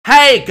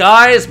Hey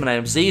guys, my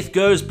name's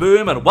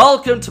EthGoesBOOM and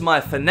welcome to my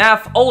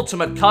FNAF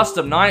Ultimate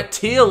Custom Night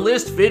tier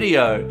list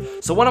video.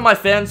 So one of my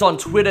fans on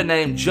Twitter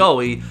named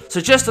Joey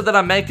suggested that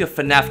I make a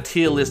FNAF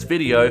tier list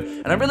video,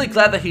 and I'm really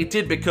glad that he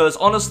did because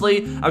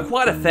honestly, I'm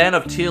quite a fan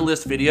of tier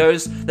list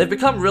videos. They've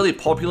become really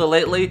popular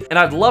lately, and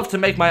I'd love to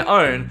make my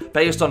own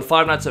based on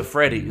Five Nights at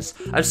Freddy's.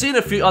 I've seen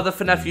a few other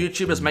FNAF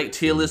YouTubers make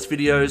tier list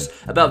videos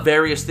about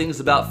various things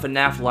about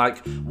FNAF,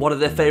 like what are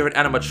their favorite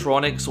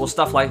animatronics or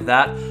stuff like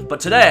that, but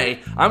today,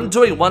 I'm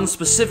doing one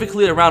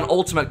specifically around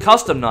Ultimate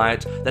Custom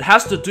Night that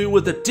has to do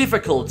with the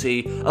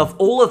difficulty of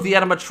all of the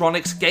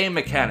animatronics game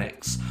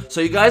mechanics. So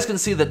you guys can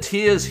see the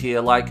tiers here,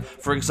 like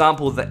for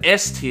example the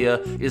S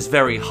tier is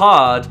very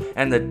hard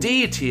and the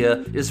D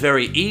tier is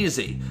very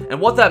easy. And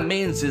what that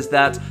means is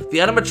that the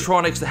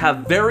animatronics that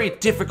have very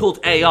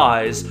difficult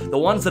AIs, the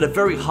ones that are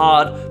very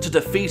hard to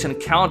defeat and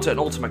counter in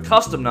Ultimate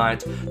Custom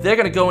Night, they're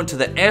going to go into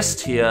the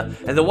S tier,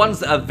 and the ones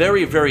that are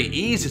very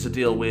easy to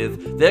deal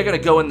with, they're going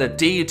to go in the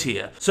D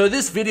tier. So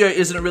this video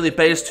isn't really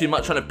based too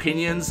much on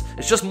opinions,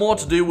 it's just more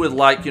to do with,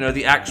 like, you know,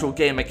 the actual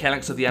game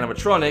mechanics of the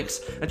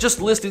animatronics and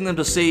just listing them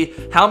to see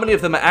how many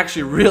of them are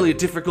actually really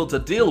difficult to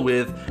deal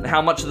with and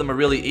how much of them are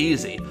really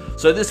easy.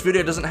 So this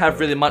video doesn't have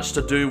really much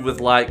to do with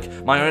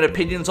like my own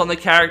opinions on the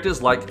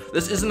characters. Like,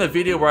 this isn't a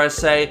video where I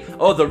say,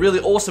 oh, the really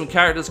awesome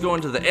characters go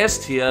into the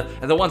S tier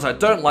and the ones I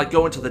don't like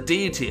go into the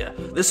D tier.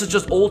 This is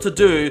just all to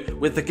do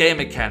with the game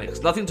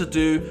mechanics, nothing to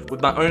do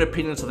with my own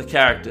opinions of the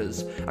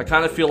characters. I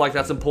kind of feel like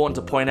that's important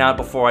to point out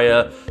before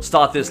I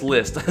start this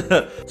list.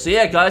 So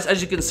yeah guys,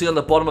 as you can see on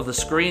the bottom of the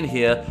screen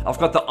here, I've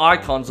got the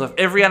icons of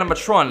every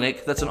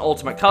animatronic that's an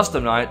Ultimate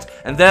Custom Night,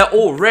 and they're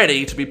all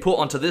ready to be put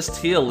onto this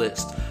tier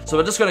list. So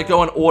we're just going to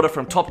go in order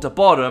from top to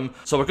bottom.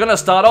 So we're going to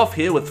start off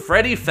here with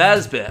Freddy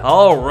Fazbear.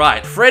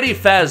 Alright, Freddy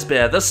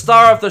Fazbear, the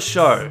star of the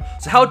show.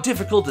 So how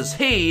difficult is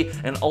he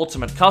in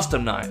Ultimate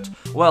Custom Night?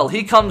 Well,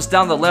 he comes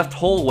down the left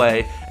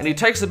hallway and he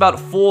takes about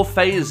 4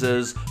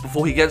 phases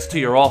before he gets to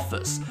your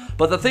office.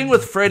 But the thing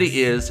with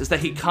Freddy is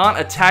that he can't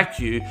attack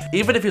you.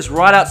 Even if he's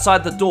right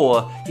outside the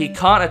door, he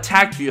can't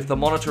attack you if the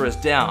monitor is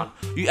down.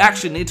 You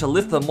actually need to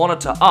lift the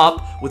monitor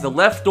up with the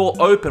left door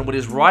open when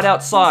he's right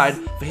outside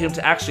for him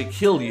to actually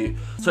kill you.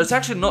 So it's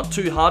actually not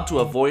too hard to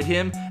avoid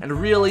him, and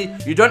really,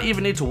 you don't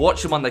even need to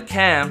watch him on the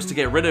cams to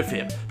get rid of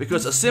him,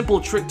 because a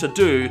simple trick to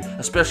do,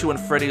 especially when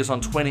Freddy is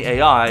on 20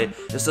 AI,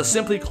 is to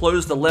simply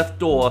close the left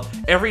door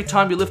every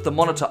time you lift the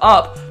monitor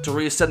up to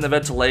reset the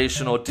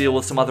ventilation or deal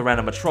with some other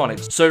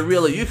animatronics. So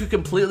really, you could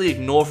completely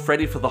ignore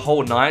Freddy for the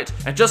whole night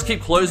and just keep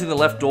closing the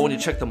left door when you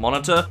check the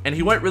monitor, and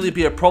he won't really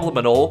be a problem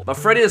at all. But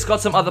Freddy has got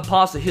some other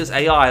parts of his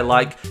AI,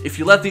 like if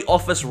you let the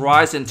office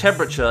rise in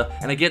temperature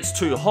and it gets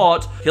too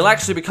hot, he'll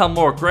actually become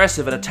more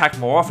aggressive and attack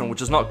more often,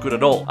 which is not good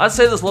at all. I'd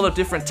say there's a lot of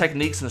different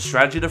techniques and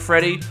strategy to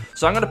Freddy,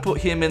 so I'm going to put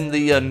him in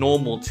the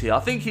normal tier. I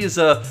think he's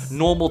a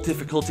normal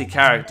difficulty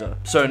character.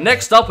 So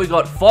next up we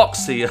got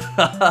Foxy.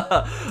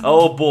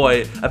 Oh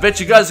boy, I bet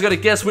you guys are going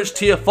to guess which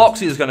tier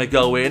Foxy is going to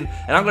go in,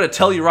 and I'm going to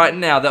tell you right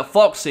now that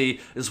Foxy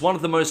is one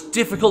of the most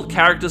difficult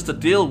characters to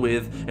deal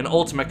with in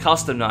Ultimate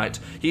Custom Night.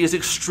 He is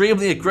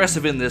extremely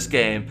aggressive in this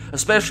game,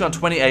 especially on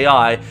 20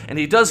 AI, and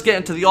he does get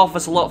into the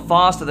office a lot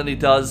faster than he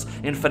does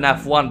in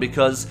FNAF 1,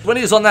 because when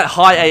he's on that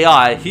high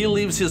AI, he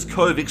leaves his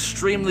cove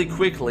extremely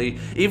quickly,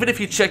 even if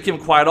you check him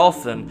quite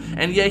often.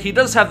 And yeah, he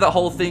does have that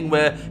whole thing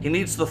where he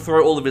needs to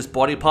throw all of his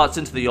body parts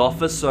into the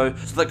office, so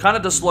that kind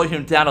of does slow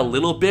him down a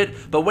little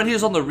bit. But when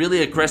he's on the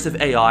really aggressive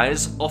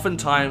AIs,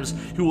 oftentimes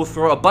he will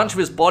throw a bunch of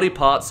his body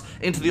parts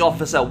into the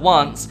office at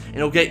once, and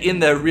he'll get in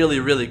there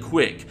really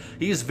quick.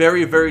 He's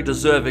very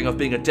deserving of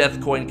being a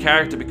death coin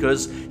character,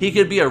 because he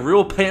could be a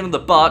real pain in the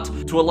butt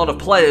to a lot of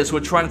players who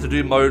are trying to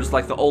do modes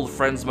like the old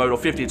friends mode or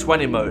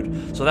 50-20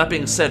 mode. So that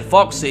being said,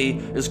 Foxy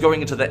is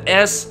going into the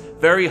S,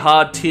 very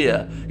hard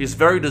tier. He's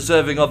very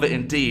deserving of it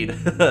indeed.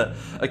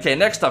 Okay,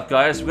 next up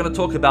guys, we're going to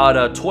talk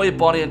about Toy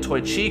Bonnie and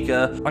Toy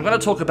Chica. I'm going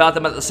to talk about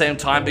them at the same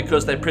time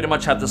because they pretty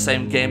much have the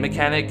same game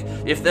mechanic.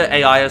 If their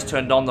AI is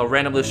turned on, they'll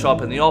randomly show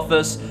up in the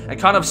office and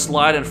kind of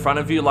slide in front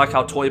of you like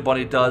how Toy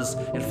Bonnie does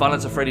in Five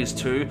Nights at Freddy's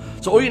 2.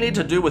 So all you need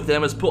to do with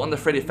them is put on the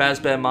Freddy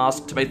Fazbear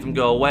mask to make them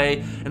go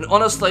away. And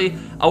honestly,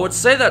 I would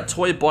say that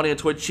Toy Bonnie and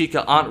Toy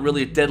Chica aren't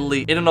really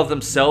deadly in and of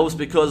themselves,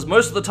 because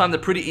most of the time they're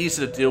pretty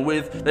easy to deal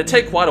with. They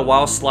take quite a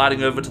while sliding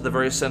over to the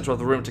very center of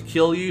the room to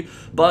kill you,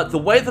 but the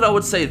way that I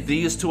would say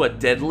these two are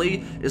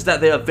deadly is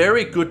that they are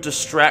very good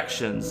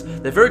distractions.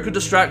 They're very good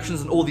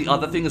distractions in all the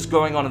other things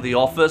going on in the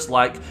office,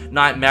 like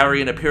Night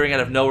Marion appearing out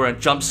of nowhere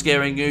and jump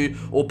scaring you,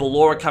 or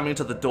Ballora coming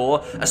to the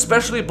door.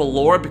 Especially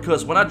Ballora,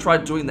 because when I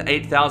tried doing the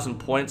 8,000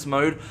 points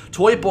mode,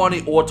 Toy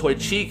Bonnie or Toy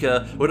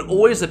Chica would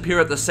always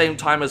appear at the same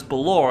time as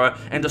Ballora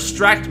and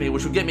distract me,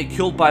 which would get me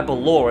killed by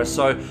Ballora.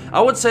 So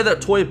I would say that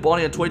Toy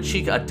Bonnie and Toy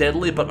Chica are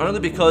deadly, but only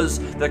because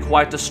they're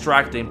quite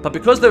distracting. But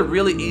because they're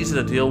really easy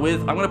to deal with,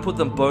 I'm going to put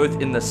them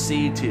both in the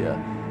C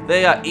tier.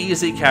 They are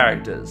easy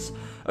characters.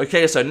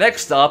 Okay, so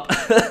next up,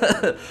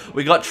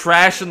 we got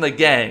Trash and the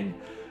Gang.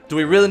 do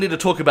we really need to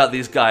talk about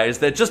these guys?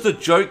 They're just a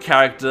joke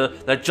character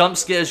that jump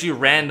scares you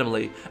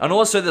randomly. And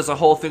also there's a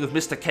whole thing with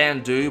Mr.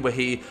 Can Do where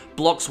he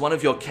blocks one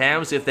of your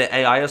cams if their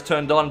AI is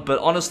turned on, but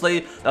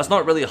honestly, that's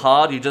not really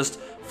hard. You just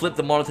flip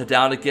the monitor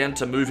down again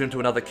to move him to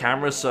another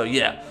camera, so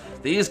yeah.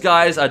 These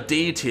guys are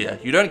D tier.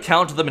 You don't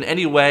counter them in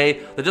any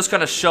way. They just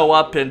kind of show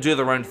up and do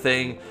their own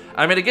thing.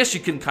 I mean, I guess you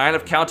can kind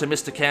of counter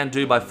Mr. Can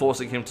Do by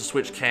forcing him to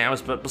switch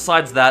cams, but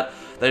besides that,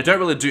 they don't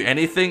really do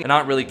anything and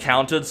aren't really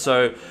countered,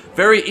 so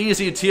very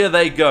easy tier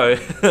they go.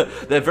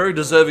 They're very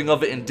deserving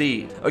of it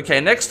indeed.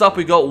 Okay, next up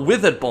we got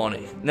Withered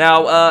Bonnie.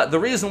 Now, the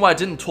reason why I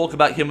didn't talk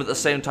about him at the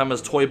same time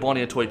as Toy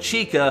Bonnie and Toy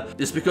Chica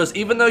is because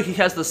even though he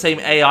has the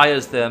same AI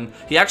as them,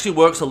 he actually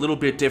works a little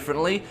bit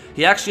differently.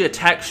 He actually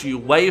attacks you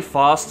way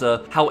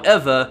faster.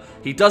 However,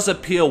 he does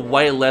appear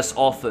way less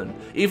often.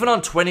 Even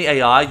on 20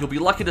 AI, you'll be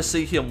lucky to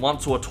see him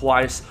once or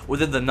twice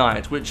within the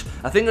night, which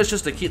I think is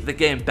just to keep the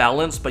game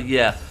balanced, but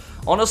yeah.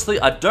 Honestly,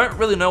 I don't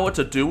really know what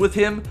to do with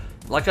him.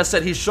 Like I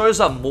said, he shows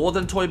up more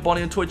than Toy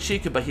Bonnie and Toy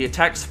Chica, but he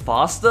attacks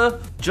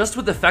faster. Just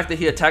with the fact that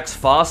he attacks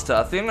faster,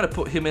 I think I'm going to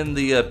put him in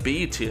the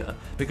B tier,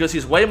 because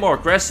he's way more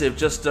aggressive,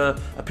 just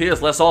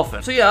appears less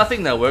often. So yeah, I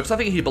think that works. I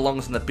think he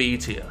belongs in the B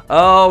tier.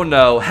 Oh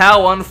no,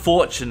 how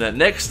unfortunate.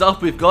 Next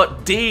up, we've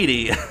got Dee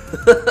Dee.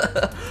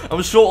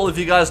 I'm sure all of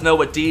you guys know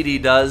what Dee Dee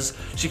does.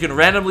 She can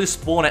randomly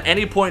spawn at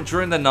any point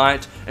during the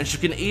night, and she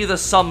can either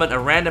summon a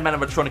random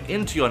animatronic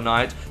into your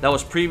night that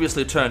was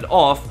previously turned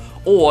off,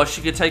 or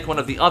she can take one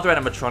of the other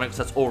animatronics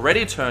that's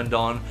already turned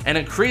on and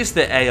increase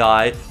their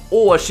AI,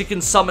 or she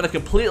can summon a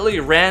completely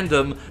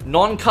random,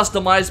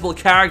 non-customizable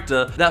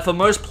character that for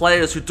most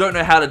players who don't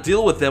know how to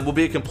deal with them will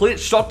be a complete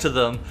shock to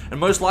them and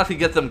most likely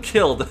get them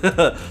killed.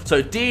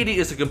 So Dee Dee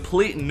is a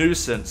complete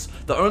nuisance.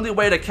 The only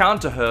way to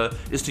counter her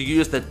is to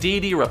use the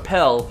Dee Dee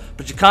Repel,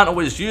 but you can't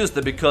always use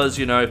them because,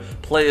 you know,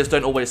 players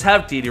don't always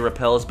have Dee Dee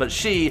Repels, but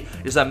she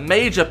is a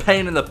major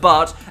pain in the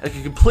butt and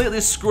can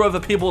completely screw over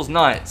people's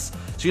nights.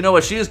 So you know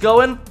where she is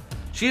going?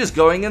 She is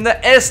going in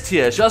the S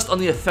tier, just on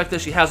the effect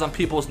that she has on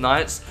people's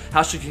nights,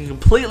 how she can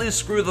completely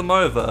screw them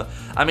over.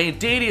 I mean,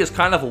 Dee Dee is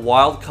kind of a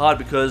wild card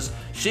because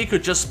she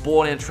could just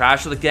spawn in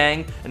trash of the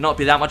gang and not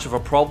be that much of a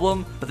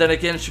problem, but then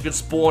again, she could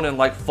spawn in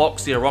like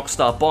Foxy or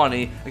Rockstar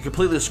Bonnie and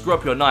completely screw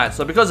up your night.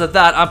 So because of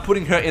that, I'm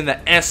putting her in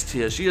the S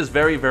tier. She is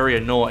very, very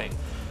annoying.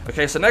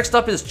 Okay, so next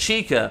up is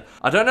Chica.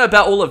 I don't know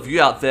about all of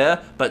you out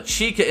there, but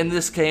Chica in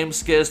this game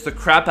scares the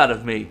crap out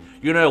of me.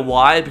 You know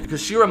why?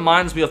 Because she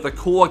reminds me of the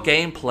core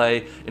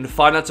gameplay in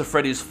Five Nights at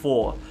Freddy's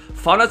 4.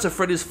 Five Nights at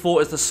Freddy's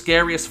 4 is the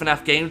scariest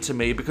FNAF game to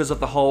me because of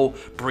the whole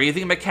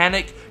breathing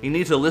mechanic. You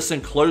need to listen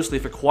closely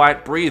for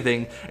quiet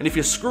breathing, and if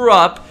you screw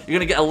up, you're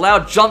gonna get a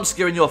loud jump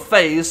scare in your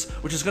face,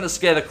 which is gonna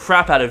scare the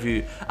crap out of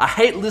you. I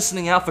hate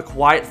listening out for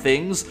quiet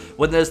things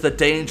when there's the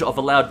danger of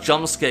a loud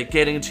jump scare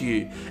getting to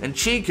you, and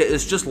Chica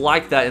is just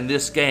like that in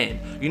this game.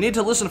 You need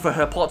to listen for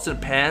her pots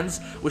and pans,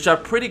 which are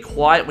pretty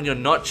quiet when you're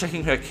not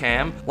checking her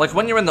cam. Like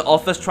when you're in the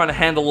office trying to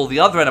handle all the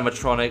other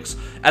animatronics,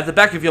 at the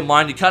back of your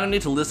mind you kind of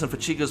need to listen for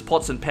Chica's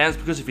pots and pans,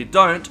 because if you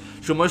don't,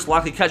 she'll most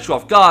likely catch you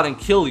off guard and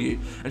kill you.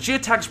 And she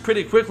attacks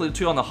pretty quickly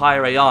too on the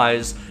higher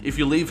AIs if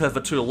you leave her for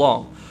too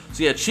long.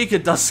 So yeah, Chica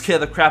does scare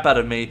the crap out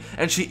of me,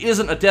 and she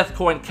isn't a death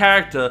coin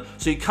character,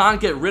 so you can't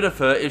get rid of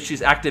her if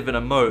she's active in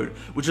a mode,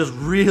 which is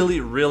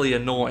really, really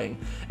annoying.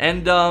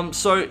 And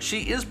so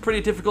she is pretty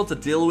difficult to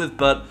deal with,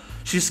 but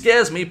she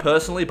scares me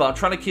personally, but I'm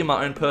trying to keep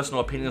my own personal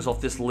opinions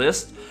off this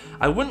list.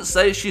 I wouldn't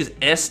say she's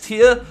S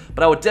tier,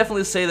 but I would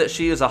definitely say that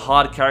she is a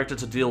hard character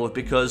to deal with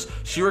because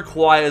she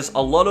requires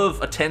a lot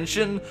of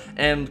attention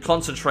and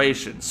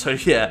concentration. So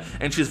yeah,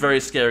 and she's very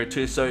scary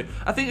too, so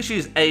I think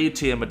she's A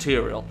tier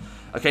material.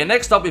 Okay,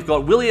 next up we've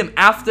got William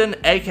Afton,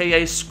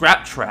 aka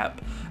Scrap Trap.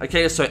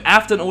 Okay, so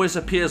Afton always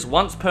appears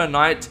once per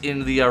night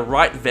in the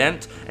right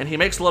vent, and he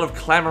makes a lot of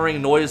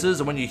clamoring noises,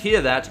 and when you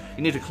hear that,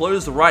 you need to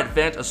close the right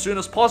vent as soon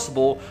as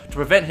possible to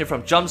prevent him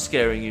from jump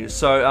scaring you.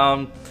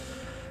 So,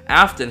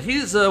 Afton,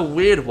 he's a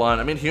weird one.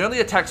 I mean, he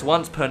only attacks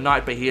once per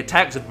night, but he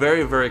attacks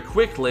very, very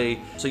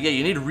quickly. So yeah,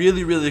 you need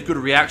really, really good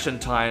reaction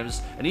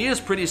times, and he is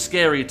pretty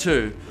scary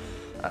too.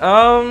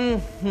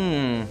 I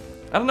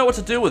don't know what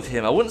to do with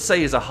him. I wouldn't say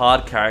he's a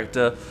hard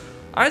character.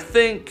 I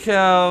think,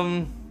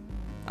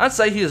 I'd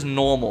say he is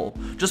normal,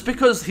 just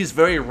because he's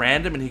very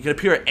random and he can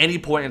appear at any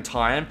point in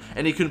time,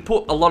 and he can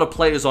put a lot of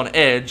players on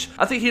edge.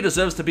 I think he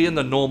deserves to be in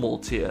the normal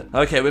tier.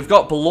 Okay, we've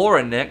got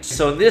Ballora next.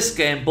 So in this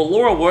game,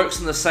 Ballora works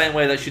in the same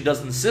way that she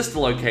does in Sister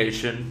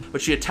Location,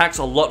 but she attacks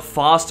a lot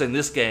faster in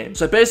this game.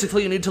 So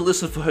basically, you need to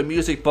listen for her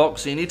music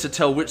box, and you need to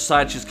tell which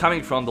side she's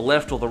coming from, the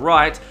left or the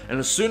right, and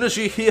as soon as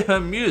you hear her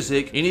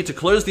music, you need to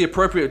close the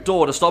appropriate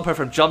door to stop her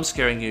from jump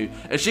scaring you,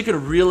 and she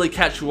can really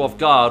catch you off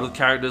guard with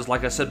characters,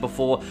 like I said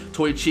before,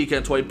 Toy Chica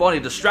and Toy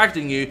Bonnie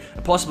distracting you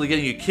and possibly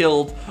getting you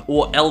killed,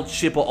 or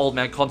L-Chip or Old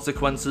Man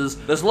Consequences.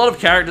 There's a lot of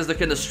characters that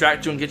can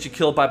distract you and get you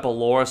killed by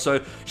Ballora,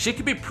 so she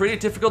can be pretty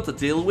difficult to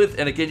deal with,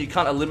 and again, you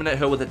can't eliminate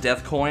her with a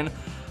death coin.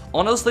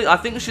 honestly, I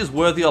think she's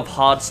worthy of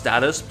hard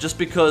status, just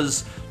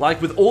because,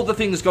 like, with all the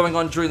things going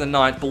on during the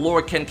night,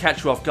 Ballora can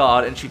catch you off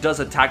guard, and she does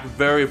attack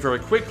very, very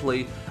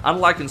quickly,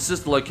 unlike in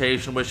Sister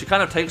Location, where she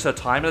kind of takes her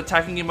time in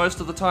attacking you most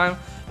of the time,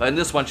 but in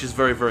this one, she's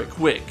very, very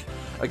quick.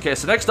 Okay,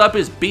 so next up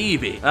is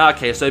BB.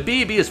 Okay, so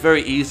BB is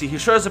very easy. He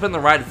shows up in the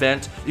right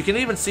vent. You can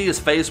even see his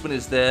face when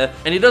he's there,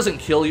 and he doesn't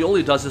kill you. All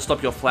he does is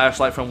stop your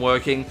flashlight from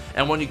working,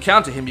 and when you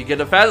counter him, you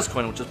get a Faz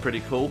coin, which is pretty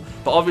cool.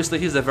 But obviously,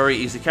 he's a very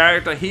easy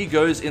character. He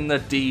goes in the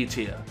D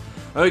tier.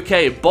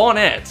 Okay,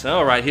 Bonnet.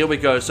 Alright, here we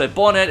go. So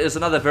Bonnet is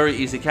another very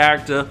easy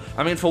character.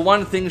 I mean, for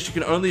one thing, she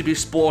can only be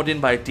spawned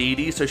in by Dee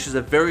Dee, so she's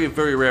a very,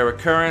 very rare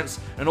occurrence.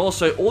 And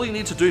also, all you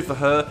need to do for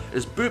her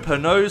is boop her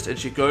nose and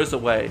she goes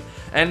away.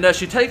 And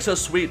she takes her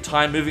sweet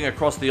time moving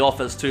across the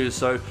office too,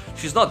 so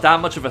she's not that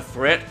much of a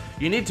threat.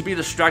 You need to be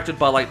distracted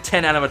by like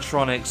 10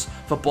 animatronics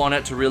for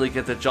Bonnet to really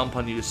get the jump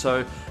on you.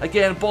 So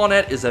again,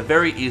 Bonnet is a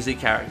very easy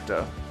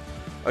character.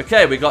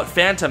 Okay, we got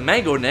Phantom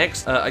Mangle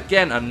next.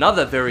 Again,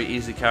 another very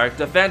easy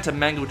character. Phantom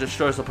Mangle just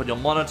shows up on your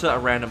monitor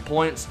at random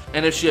points,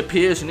 and if she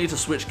appears, you need to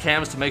switch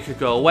cams to make her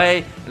go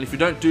away, and if you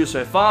don't do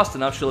so fast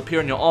enough, she'll appear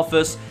in your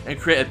office and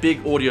create a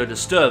big audio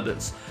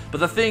disturbance.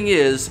 But the thing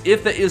is,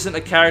 if there isn't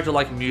a character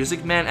like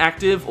Music Man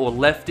active, or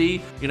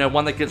Lefty, you know,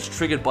 one that gets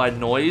triggered by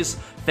noise,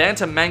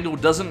 Phantom Mangle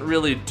doesn't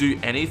really do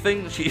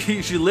anything.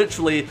 She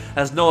literally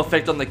has no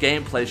effect on the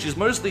gameplay. She's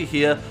mostly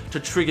here to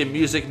trigger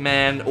Music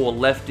Man or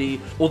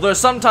Lefty, although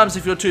sometimes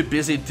if you're too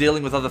busy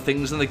dealing with other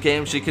things in the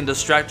game, she can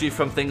distract you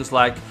from things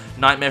like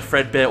Nightmare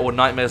Fredbear or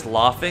Nightmare's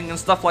laughing and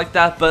stuff like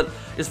that, but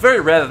it's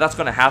very rare that that's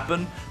going to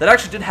happen. That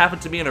actually did happen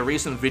to me in a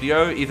recent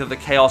video, either the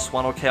Chaos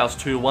 1 or Chaos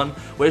 2 one,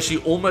 where she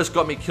almost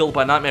got me killed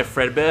by Nightmare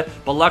Fredbear,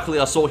 but luckily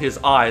I saw his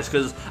eyes,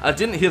 because I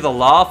didn't hear the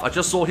laugh, I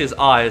just saw his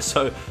eyes,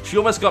 so she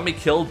almost got me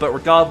killed, but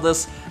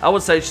regardless, I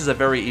would say she's a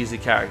very easy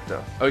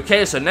character.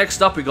 Okay, so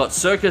next up we got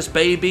Circus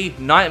Baby,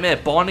 Nightmare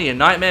Bonnie, and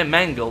Nightmare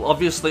Mangle.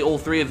 Obviously all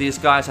three of these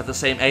guys have the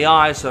same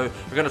AI, so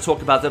we're going to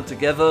talk about them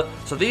together.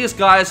 So these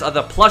guys are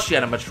the plushie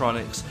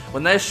animatronics.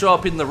 When they show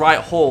up in the right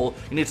hall,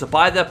 you need to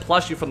buy their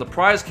plushie from the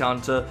prize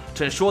counter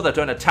to ensure they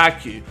don't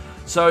attack you.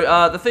 So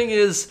the thing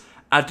is,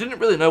 I didn't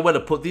really know where to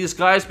put these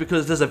guys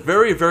because there's a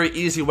very, very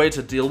easy way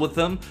to deal with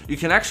them. You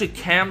can actually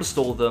cam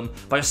stall them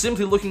by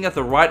simply looking at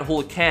the right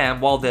hall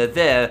cam while they're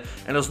there,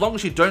 and as long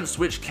as you don't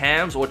switch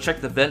cams or check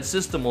the vent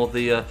system or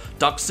the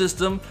duct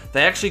system,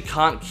 they actually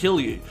can't kill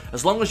you.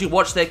 As long as you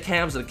watch their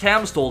cams and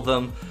cam stall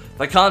them,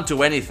 they can't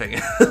do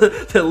anything.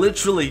 They're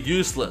literally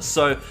useless.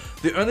 So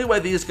the only way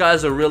these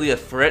guys are really a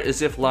threat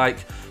is if like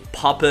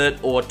Puppet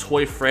or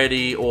Toy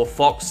Freddy or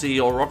Foxy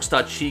or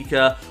Rockstar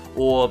Chica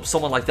or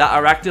someone like that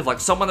are active, like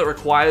someone that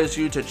requires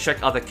you to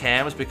check other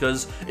cams,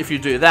 because if you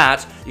do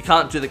that, you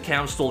can't do the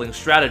cam stalling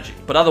strategy.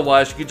 But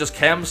otherwise, you can just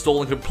cam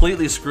stall and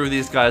completely screw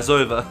these guys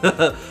over.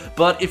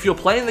 But if you're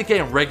playing the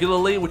game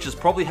regularly, which is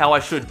probably how I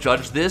should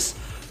judge this,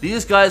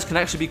 these guys can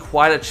actually be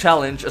quite a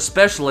challenge,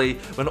 especially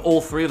when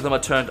all three of them are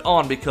turned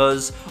on,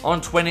 because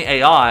on 20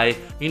 AI,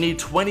 you need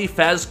 20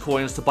 Faz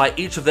coins to buy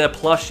each of their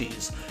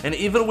plushies. And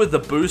even with the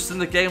boost in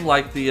the game,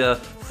 like the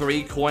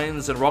 3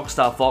 coins and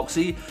Rockstar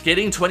Foxy,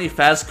 getting 20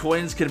 Faz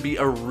coins can be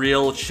a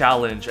real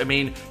challenge. I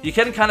mean, you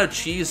can kind of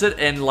cheese it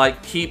and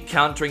like keep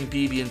countering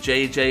BB and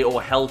JJ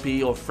or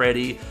Helpy or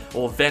Freddy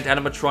or Vent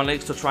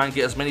animatronics to try and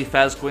get as many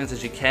Faz coins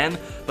as you can,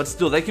 but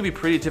still, they can be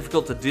pretty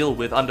difficult to deal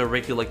with under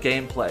regular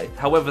gameplay.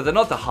 However, they're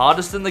not the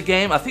hardest in the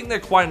game. I think they're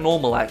quite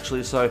normal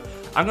actually, so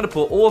I'm going to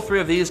put all 3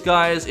 of these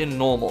guys in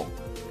normal,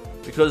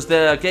 because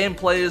their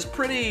gameplay is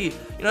pretty,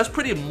 you know, it's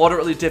pretty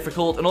moderately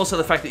difficult, and also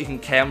the fact that you can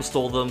cam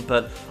stall them.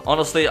 But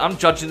honestly, I'm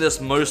judging this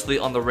mostly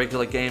on the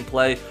regular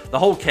gameplay. The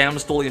whole cam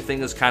stalling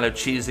thing is kind of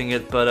cheesing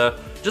it, but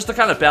just to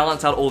kind of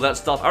balance out all that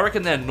stuff, I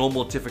reckon they're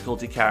normal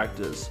difficulty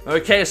characters.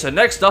 Okay, so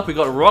next up we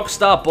got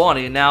Rockstar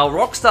Bonnie. Now,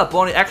 Rockstar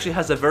Bonnie actually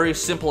has a very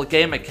simple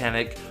game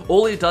mechanic.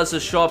 All he does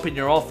is show up in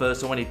your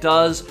office, and when he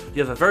does,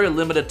 you have a very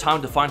limited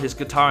time to find his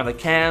guitar in the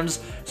cams,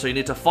 so you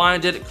need to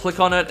find it,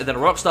 click on it, and then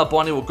Rockstar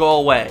Bonnie will go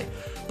away.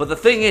 But the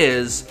thing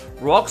is,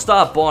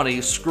 Rockstar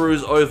Bonnie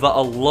screws over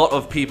a lot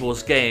of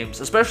people's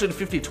games, especially in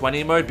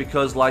 50-20 mode,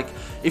 because like,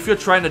 if you're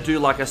trying to do,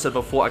 like I said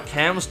before, a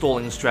cam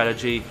stalling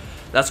strategy,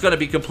 that's going to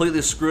be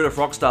completely screwed if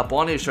Rockstar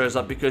Bonnie shows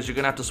up, because you're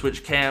going to have to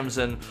switch cams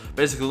and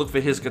basically look for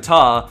his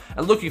guitar.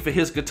 And looking for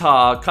his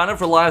guitar kind of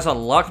relies on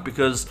luck,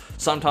 because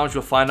sometimes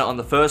you'll find it on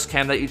the first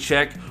cam that you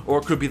check, or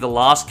it could be the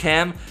last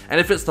cam. And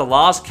if it's the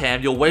last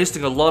cam, you're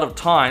wasting a lot of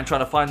time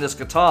trying to find this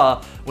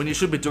guitar when you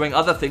should be doing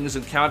other things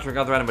and countering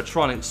other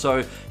animatronics.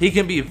 So he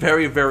can be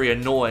very, very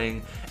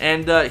annoying.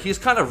 And he's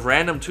kind of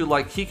random too,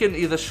 like he can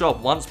either show up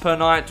once per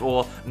night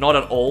or not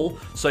at all.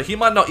 So he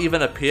might not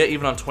even appear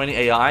even on 20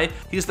 AI.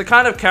 He's the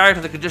kind of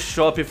character that can just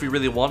show up if he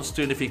really wants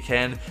to, and if he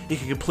can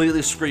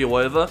completely screw you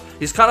over.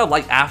 He's kind of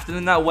like Afton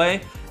in that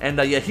way. And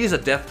yeah, he's a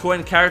death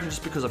coin character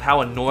just because of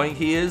how annoying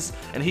he is,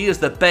 and he is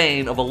the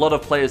bane of a lot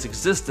of players'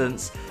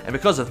 existence, and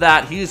because of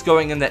that, he's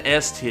going in the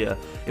S tier.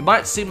 It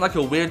might seem like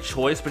a weird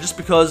choice, but just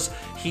because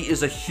he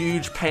is a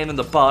huge pain in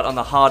the butt on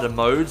the harder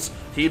modes,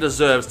 he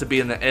deserves to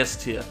be in the S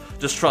tier.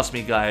 Just trust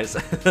me, guys.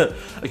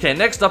 Okay,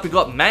 next up we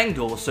got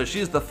Mangle. So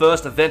she's the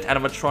first event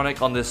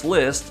animatronic on this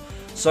list.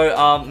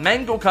 So,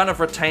 Mangle kind of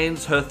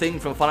retains her thing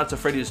from Five Nights at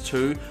Freddy's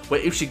 2,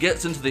 where if she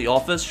gets into the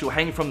office, she'll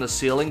hang from the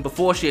ceiling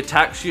before she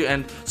attacks you,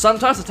 and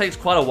sometimes it takes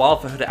quite a while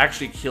for her to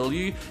actually kill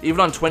you, even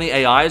on 20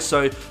 AI,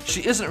 so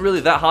she isn't really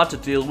that hard to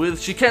deal with.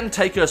 She can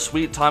take her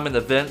sweet time in the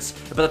vents,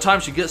 but by the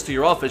time she gets to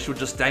your office, she'll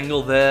just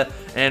dangle there,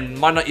 and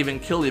might not even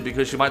kill you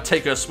because she might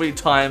take her sweet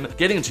time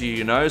getting to you,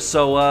 you know?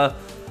 So,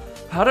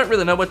 I don't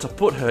really know where to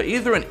put her,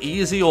 either an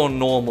easy or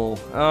normal.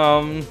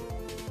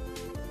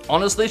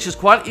 Honestly, she's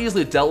quite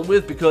easily dealt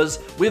with because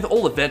with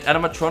all event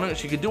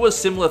animatronics, you can do a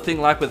similar thing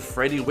like with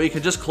Freddy, where you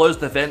can just close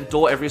the vent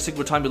door every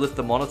single time you lift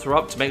the monitor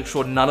up to make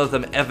sure none of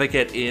them ever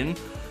get in.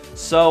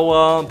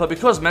 So, but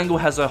because Mangle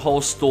has a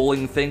whole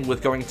stalling thing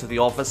with going to the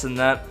office and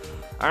that,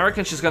 I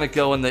reckon she's gonna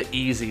go in the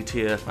easy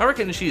tier. I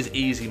reckon she's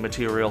easy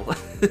material.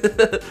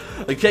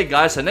 Okay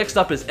guys, so next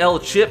up is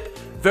L-Chip.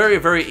 Very,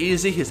 very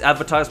easy. His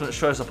advertisement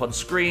shows up on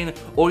screen.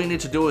 All you need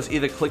to do is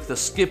either click the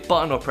skip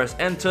button or press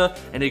enter,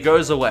 and he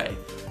goes away.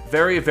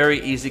 Very, very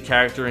easy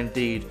character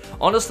indeed.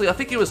 Honestly, I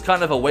think he was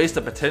kind of a waste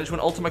of potential in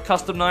Ultimate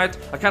Custom Night.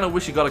 I kind of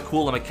wish he got a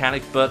cooler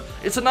mechanic, but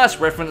it's a nice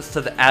reference to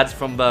the ads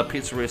from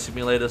Pizzeria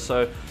Simulator,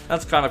 so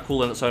that's kind of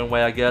cool in its own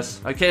way, I guess.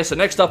 Okay, so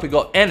next up we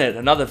got Enid,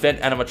 another vent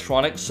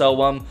animatronic.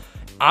 So,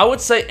 I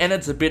would say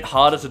Enid's a bit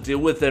harder to deal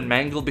with than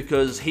Mangle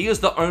because he is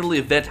the only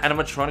event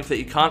animatronic that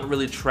you can't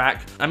really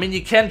track. I mean,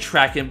 you can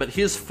track him, but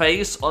his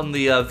face on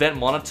the event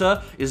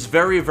monitor is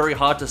very, very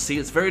hard to see.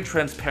 It's very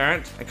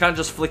transparent and kind of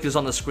just flickers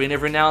on the screen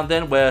every now and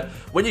then, where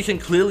when you can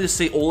clearly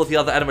see all of the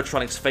other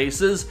animatronics'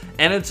 faces,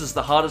 Enid's is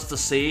the hardest to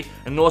see,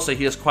 and also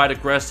he is quite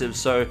aggressive,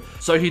 so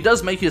he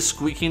does make his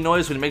squeaky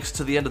noise when he makes it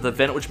to the end of the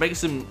vent, which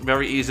makes him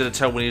very easy to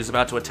tell when he's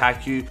about to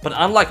attack you. But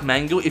unlike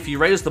Mangle, if you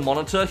raise the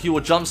monitor, he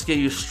will jump scare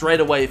you straight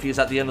away if he's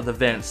at the end of the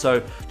vent.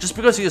 So just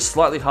because he is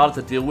slightly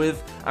harder to deal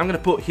with, I'm gonna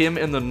put him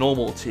in the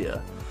normal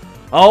tier.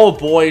 Oh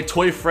boy,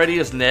 Toy Freddy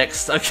is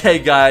next. Okay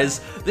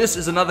guys, this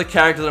is another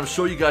character that I'm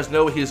sure you guys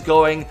know where he's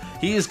going.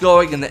 He is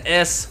going in the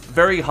S,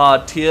 very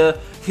hard tier.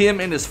 Him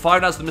and his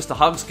Five Nights at Mr.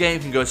 Hugs game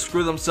can go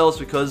screw themselves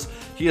because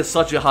he is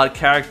such a hard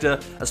character,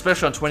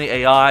 especially on 20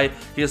 AI.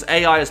 His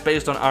AI is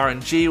based on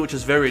RNG, which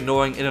is very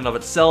annoying in and of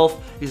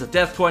itself. He's a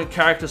death coin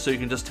character, so you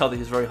can just tell that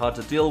he's very hard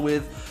to deal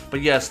with. But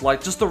yes,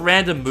 like, just the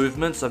random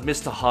movements of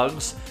Mr.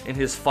 Hugs in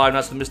his Five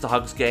Nights at Mr.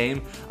 Hugs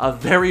game are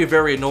very,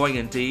 very annoying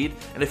indeed.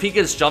 And if he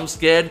gets jump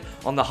scared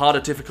on the harder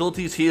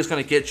difficulties, he is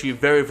going to get you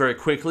very, very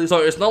quickly. So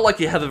it's not like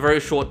you have a very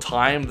short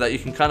time that you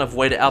can kind of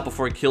wait it out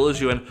before he kills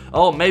you and,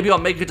 oh, maybe I'll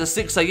make it to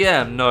 6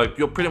 AM. No,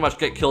 you'll pretty much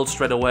get killed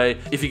straight away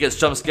if he gets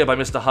jump scared by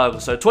Mr.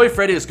 Hugs. So Toy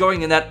Freddy is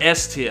going in that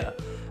S tier.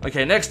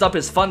 Okay, next up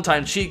is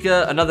Funtime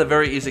Chica, another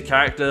very easy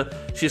character.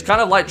 She's kind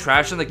of like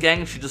trash in the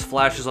gang, she just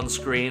flashes on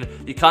screen.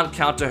 You can't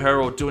counter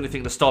her or do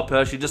anything to stop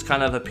her, she just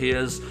kind of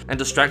appears and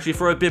distracts you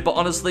for a bit, but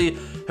honestly,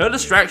 her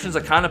distractions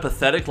are kind of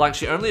pathetic. Like,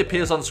 she only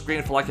appears on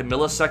screen for like a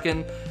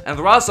millisecond, and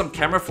there are some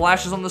camera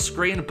flashes on the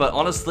screen, but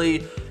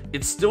honestly,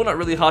 it's still not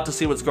really hard to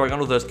see what's going on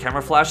with those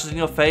camera flashes in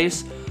your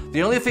face.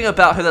 The only thing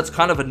about her that's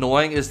kind of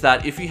annoying is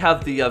that if you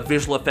have the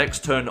visual effects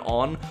turned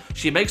on,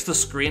 she makes the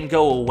screen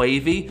go all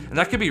wavy, and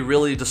that can be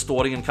really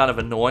distorting and kind of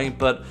annoying,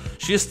 but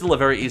she is still a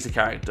very easy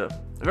character.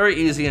 Very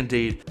easy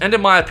indeed. And in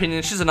my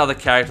opinion, she's another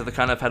character that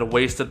kind of had a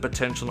wasted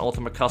potential in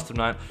Ultimate Custom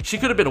Night. She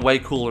could have been way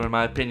cooler in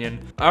my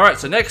opinion. Alright,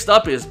 so next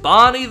up is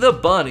Barney the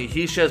Bunny.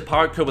 He shares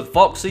pirate code with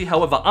Foxy.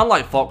 However,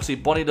 unlike Foxy,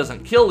 Bonnie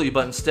doesn't kill you,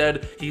 but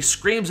instead, he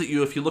screams at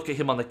you if you look at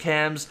him on the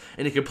cams,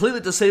 and he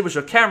completely disables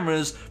your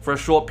cameras for a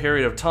short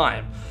period of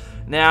time.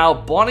 Now,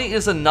 Bonnie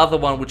is another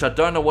one which I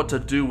don't know what to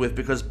do with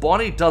because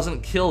Bonnie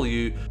doesn't kill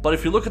you, but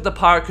if you look at the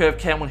Pirate Curve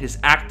cam when he's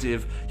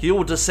active, he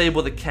will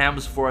disable the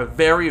cams for a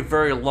very,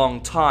 very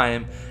long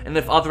time, and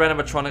if other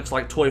animatronics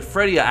like Toy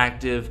Freddy are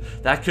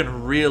active, that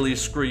can really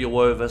screw you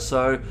over.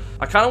 So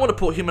I kind of want to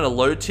put him in a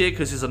low tier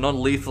because he's a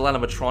non-lethal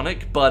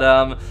animatronic,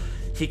 but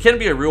he can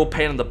be a real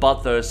pain in the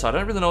butt though, so I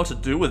don't really know what to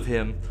do with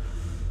him.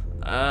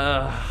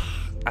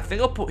 I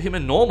think I'll put him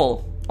in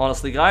normal.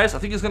 Honestly, guys, I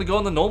think he's gonna go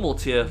in the normal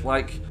tier.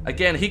 Like,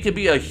 again, he could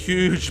be a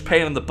huge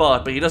pain in the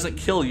butt, but he doesn't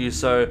kill you,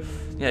 so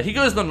yeah, he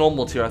goes in the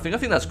normal tier. I think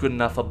that's good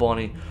enough for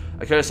Bonnie.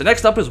 Okay, so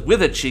next up is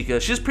Withered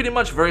Chica. She's pretty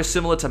much very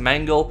similar to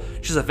Mangle.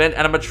 She's a vent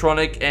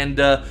animatronic, and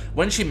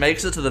when she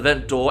makes it to the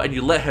vent door and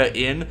you let her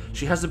in,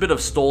 she has a bit of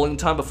stalling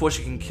time before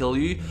she can kill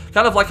you.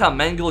 Kind of like how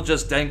Mangle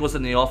just dangles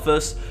in the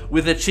office.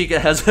 Withered Chica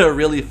has a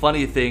really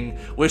funny thing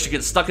where she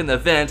gets stuck in the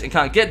vent and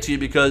can't get to you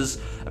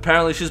because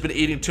apparently she's been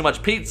eating too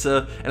much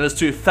pizza and is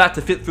too fat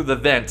to fit through the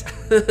vent.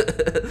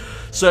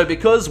 So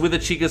because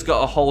Withered Chica's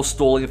got a whole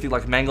stalling thing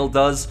like Mangle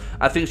does,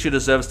 I think she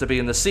deserves to be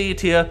in the C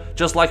tier,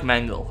 just like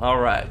Mangle.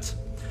 Alright.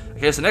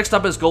 Okay, so next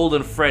up is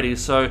Golden Freddy.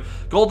 So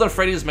Golden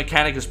Freddy's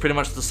mechanic is pretty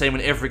much the same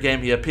in every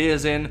game he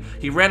appears in.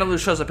 He randomly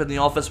shows up in the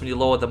office when you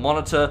lower the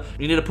monitor.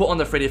 You need to put on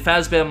the Freddy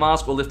Fazbear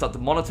mask or lift up the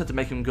monitor to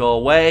make him go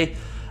away.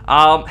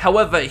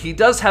 However, he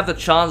does have the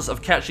chance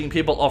of catching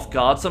people off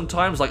guard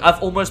sometimes. Like,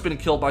 I've almost been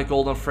killed by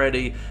Golden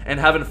Freddy, and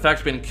have in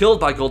fact been killed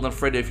by Golden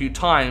Freddy a few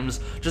times,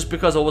 just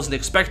because I wasn't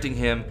expecting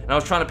him, and I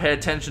was trying to pay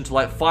attention to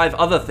like 5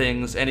 other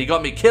things, and he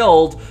got me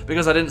killed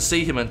because I didn't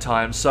see him in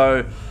time.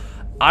 So,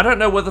 I don't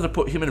know whether to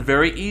put him in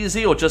very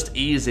easy or just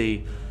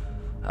easy.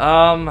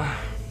 I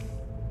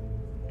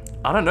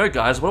don't know,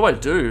 guys. What do I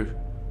do?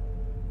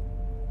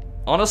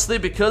 Honestly,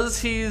 because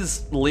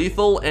he's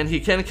lethal and he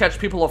can catch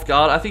people off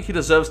guard, I think he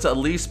deserves to at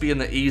least be in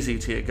the easy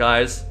tier,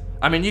 guys.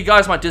 I mean, you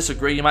guys might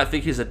disagree, you might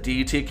think he's a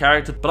D tier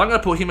character, but I'm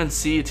gonna put him in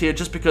C tier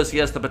just because he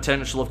has the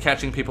potential of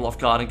catching people off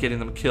guard and getting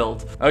them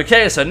killed.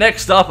 Okay, so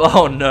next up,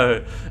 oh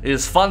no,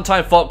 is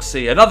Funtime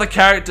Foxy, another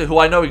character who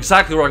I know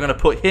exactly where I'm gonna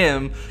put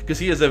him, because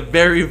he is a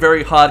very,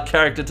 very hard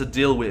character to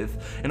deal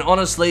with. And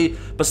honestly,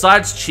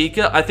 besides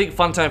Chica, I think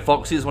Funtime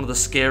Foxy is one of the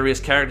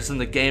scariest characters in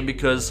the game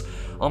because,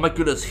 oh my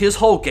goodness, his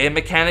whole game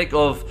mechanic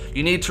of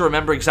you need to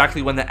remember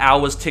exactly when the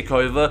hours tick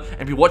over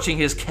and be watching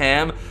his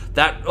cam,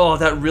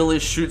 that really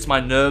shoots my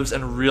nerves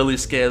and really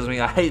scares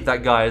me. I hate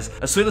that, guys.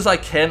 As soon as I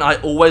can, I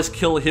always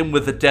kill him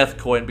with the death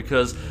coin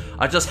because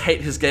I just hate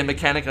his game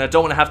mechanic and I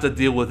don't want to have to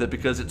deal with it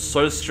because it's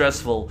so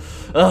stressful.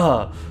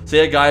 Ugh. So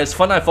yeah, guys,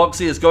 Funtime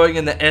Foxy is going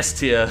in the S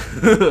tier.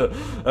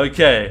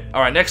 Okay.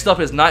 Alright, next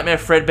up is Nightmare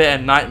Fredbear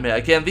and Nightmare.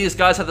 Again, these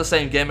guys have the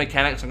same game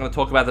mechanics. I'm going to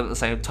talk about them at the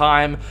same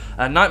time.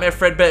 Nightmare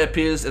Fredbear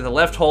appears in the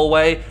left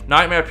hallway.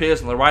 Nightmare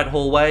appears in the right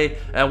hallway.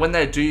 And when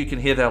they do, you can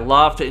hear their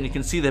laughter and you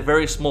can see their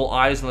very small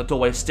eyes in the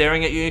doorway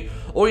staring at you.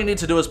 All you need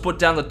to do is put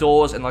down the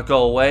doors and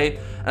go away.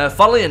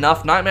 Funnily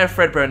enough, Nightmare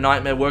Fredbear and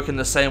Nightmare work in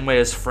the same way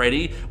as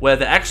Freddy, where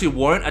they actually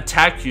won't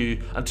attack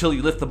you until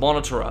you lift the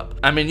monitor up.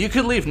 I mean, you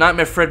could leave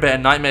Nightmare Fredbear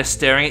and Nightmare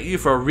staring at you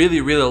for a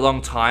really, really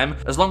long time,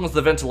 as long as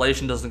the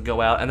ventilation doesn't go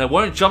out, and they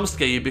won't jump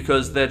scare you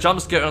because their jump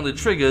scare only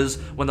triggers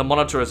when the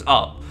monitor is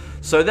up.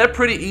 So they're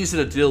pretty easy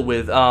to deal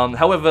with.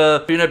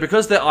 However, you know,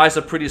 because their eyes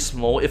are pretty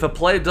small, if a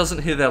player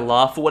doesn't hear their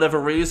laugh for whatever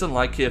reason,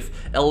 like if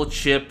El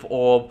Chip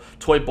or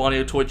Toy Bonnie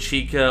or Toy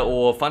Chica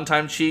or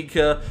Funtime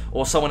Chica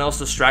or someone else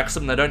distracts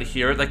them and they don't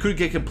hear it, they could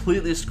get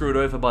completely screwed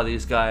over by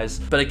these guys.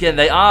 But again,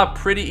 they are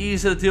pretty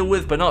easy to deal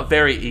with, but not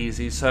very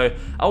easy. So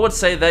I would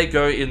say they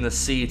go in the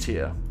C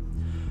tier.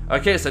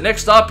 Okay, so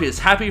next up is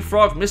Happy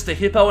Frog, Mr.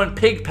 Hippo, and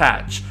Pig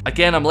Patch.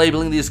 Again, I'm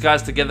labeling these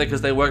guys together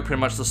because they work pretty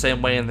much the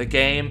same way in the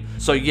game.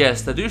 So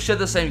yes, they do share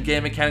the same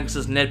game mechanics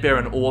as Nedbear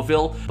and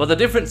Orville, but the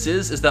difference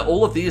is that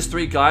all of these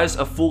 3 guys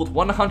are fooled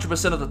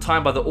 100% of the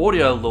time by the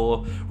audio lure,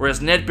 whereas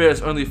Nedbear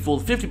is only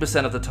fooled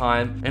 50% of the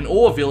time, and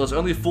Orville is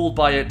only fooled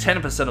by it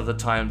 10% of the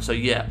time, so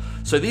yeah.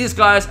 So these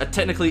guys are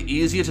technically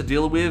easier to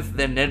deal with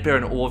than Nedbear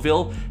and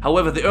Orville.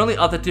 However, the only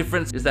other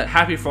difference is that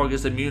Happy Frog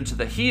is immune to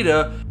the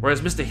heater,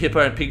 whereas Mr.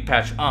 Hippo and Pig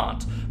Patch aren't.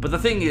 But the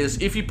thing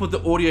is, if you put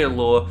the audio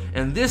lure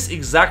in this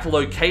exact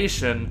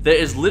location, there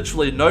is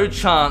literally no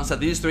chance that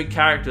these 3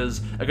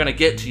 characters are going to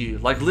get to you.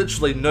 Like,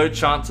 literally no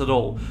chance at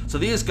all. So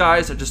these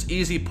guys are just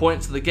easy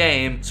points in the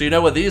game. So you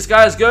know where these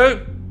guys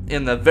go?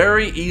 In the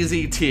very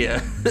easy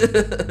tier.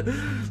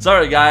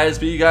 Sorry guys,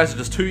 but you guys are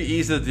just too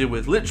easy to deal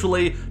with.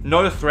 Literally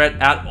no threat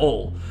at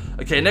all.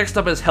 Okay, next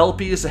up is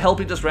Helpy. So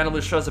Helpy just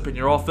randomly shows up in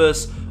your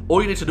office.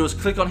 All you need to do is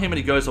click on him and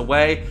he goes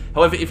away.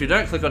 However, if you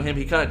don't click on him,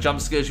 he kind of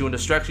jump scares you and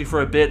distracts you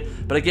for a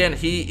bit. But again,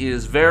 he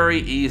is very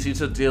easy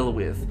to deal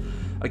with.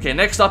 Okay,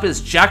 next up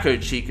is Jacko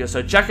Chica.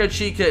 So Jacko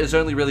Chica is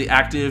only really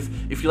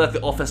active if you let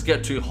the office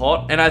get too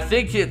hot. And I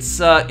think it's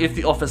if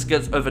the office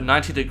gets over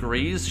 90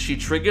 degrees, she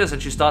triggers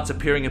and she starts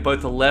appearing in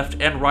both the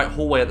left and right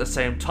hallway at the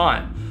same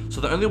time. So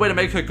the only way to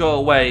make her go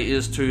away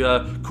is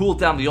to cool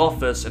down the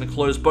office and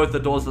close both the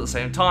doors at the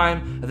same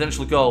time, and then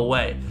she'll go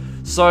away.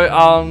 So,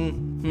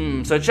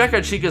 so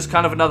Jacko Chica is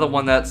kind of another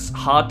one that's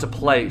hard to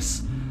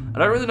place. I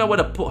don't really know where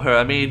to put her.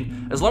 I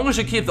mean, as long as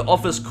you keep the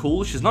office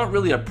cool, she's not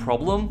really a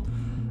problem.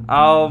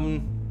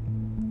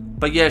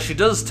 But yeah, she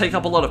does take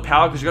up a lot of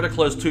power because you got to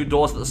close 2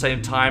 doors at the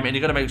same time and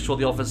you got to make sure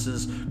the office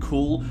is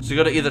cool. So you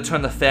got to either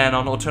turn the fan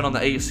on or turn on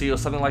the AC or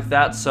something like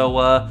that.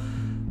 So,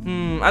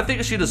 I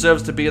think she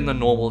deserves to be in the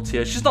normal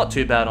tier. She's not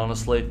too bad,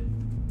 honestly.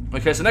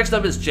 Okay, so next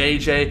up is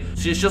JJ.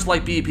 She's just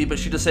like BP, but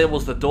she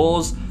disables the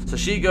doors, so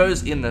she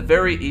goes in the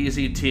very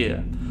easy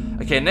tier.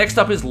 Okay, next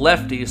up is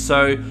Lefty.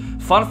 So,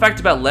 fun fact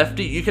about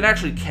Lefty, you can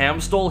actually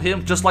cam stall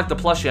him just like the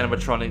plushie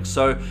animatronics.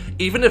 So,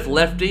 even if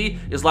Lefty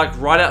is like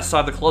right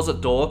outside the closet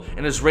door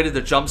and is ready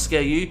to jump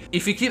scare you,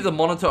 if you keep the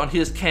monitor on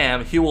his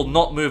cam, he will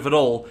not move at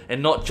all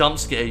and not jump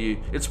scare you.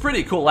 It's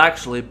pretty cool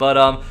actually,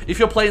 but if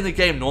you're playing the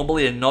game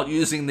normally and not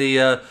using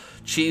the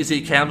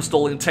cheesy cam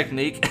stalling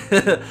technique,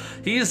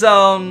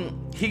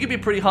 he can be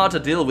pretty hard to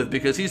deal with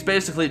because he's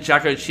basically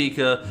Jacko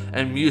Chica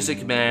and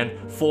Music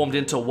Man formed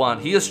into one.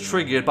 He is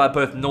triggered by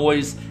both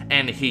noise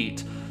and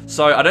heat.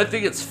 So I don't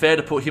think it's fair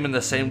to put him in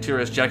the same tier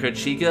as Jacko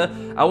Chica.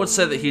 I would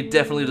say that he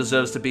definitely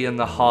deserves to be in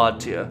the hard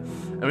tier.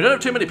 And we don't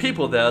have too many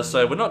people there,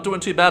 so we're not doing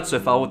too bad so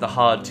far with the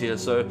hard tier,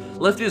 so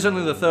Lefty is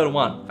only the third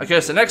one. Okay,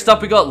 so next up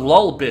we got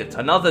Lolbit,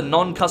 another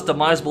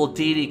non-customizable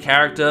DD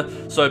character,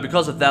 so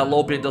because of that,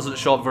 Lolbit doesn't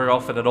show up very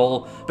often at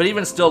all. But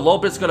even still,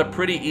 Lolbit's got a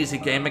pretty easy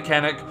game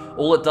mechanic.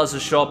 All it does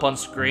is show up on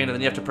screen, and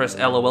then you have to press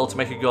LOL to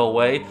make it go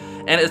away.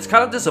 And it's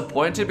kind of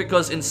disappointing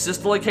because in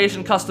Sister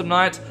Location Custom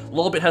Night,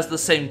 Lolbit has the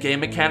same game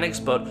mechanics,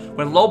 but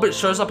when Lolbit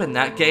shows up in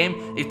that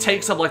game, it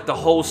takes up like the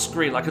whole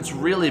screen, like it's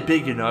really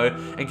big, you know,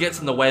 and gets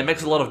in the way, it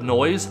makes a lot of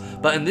noise.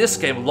 But in this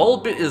game,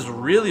 Lolbit is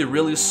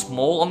really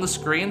small on the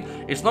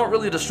screen. It's not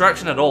really a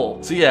distraction at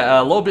all. So yeah,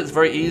 Lolbit's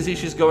very easy.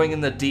 She's going in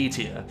the D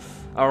tier.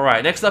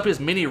 Alright, next up is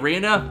Mini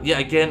Rena. Yeah,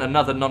 again,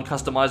 another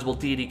non-customizable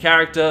DD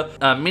character.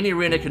 Mini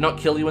Rena cannot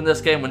kill you in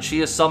this game when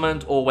she is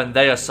summoned, or when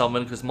they are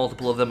summoned, because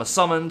multiple of them are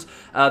summoned.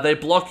 They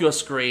block your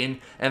screen,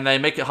 and they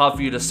make it hard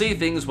for you to see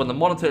things when the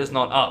monitor is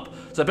not up.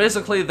 So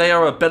basically, they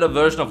are a better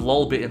version of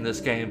Lolbit in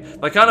this game.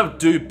 They kind of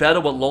do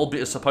better what Lolbit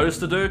is supposed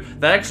to do.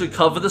 They actually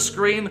cover the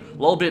screen.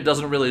 Lolbit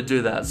doesn't really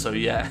do that, so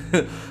yeah.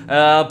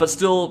 But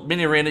still,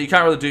 Mini Rena, you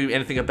can't really do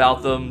anything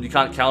about them. You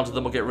can't counter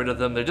them or get rid of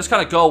them. They just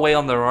kind of go away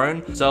on their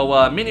own.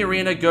 So Mini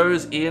Rena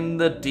goes in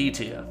the D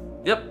tier.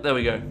 Yep, there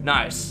we go.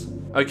 Nice.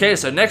 Okay,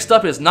 so next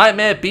up is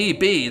Nightmare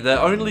BB,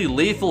 the only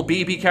lethal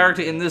BB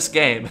character in this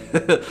game.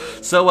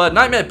 So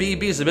Nightmare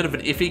BB is a bit of an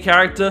iffy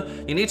character.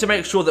 You need to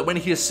make sure that when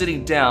he is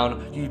sitting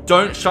down, you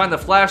don't shine the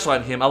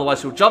flashlight on him,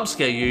 otherwise he'll jump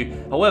scare you.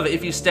 However,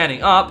 if he's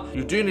standing up,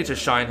 you do need to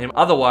shine him.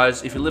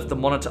 Otherwise, if you lift the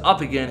monitor up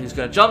again, he's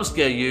going to jump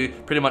scare you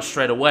pretty much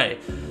straight away.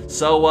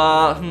 So,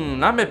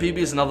 Nightmare BB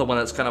is another one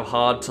that's kind of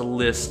hard to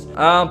list.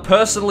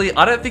 Personally,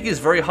 I don't think he's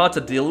very hard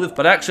to deal with,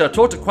 but actually I've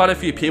talked to quite a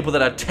few people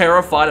that are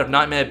terrified of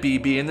Nightmare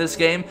BB in this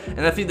game,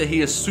 and I think that he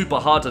is super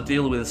hard to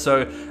deal with,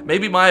 so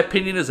maybe my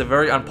opinion is a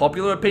very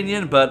unpopular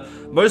opinion, but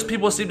most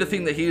people seem to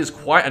think that he is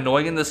quite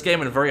annoying in this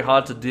game and very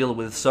hard to deal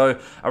with, so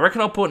I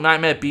reckon I'll put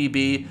Nightmare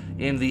BB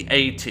in the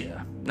A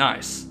tier.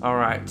 Nice.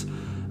 Alright.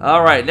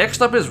 Alright,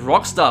 next up is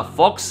Rockstar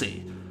Foxy.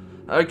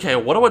 Okay,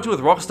 what do I do with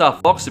Rockstar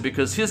Foxy?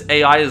 Because his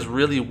AI is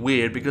really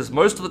weird, because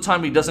most of the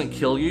time he doesn't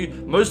kill you,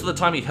 most of the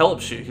time he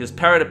helps you. His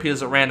parrot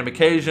appears at random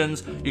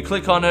occasions, you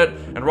click on it,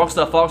 and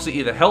Rockstar Foxy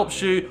either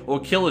helps you or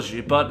kills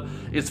you, but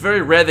it's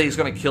very rare that he's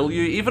going to kill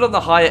you. Even on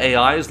the higher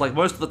AIs, like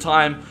most of the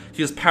time,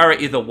 his parrot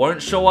either won't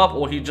show up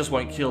or he just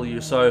won't kill you,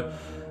 so,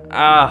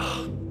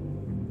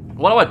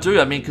 what do I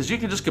do? I mean, because you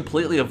can just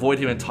completely avoid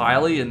him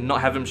entirely and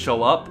not have him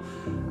show up,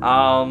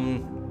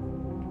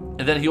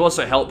 and then he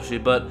also helps you,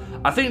 but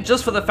I think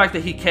just for the fact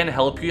that he can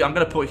help you, I'm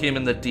going to put him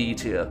in the D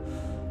tier.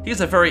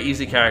 He's a very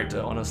easy character,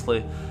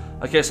 honestly.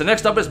 Okay, so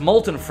next up is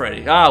Molten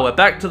Freddy. We're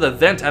back to the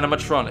vent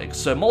animatronics.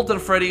 So Molten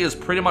Freddy is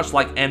pretty much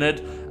like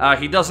Ennard.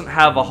 He doesn't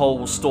have a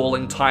whole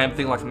stalling time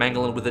thing like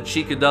Mangolin with the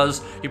Chica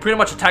does. He pretty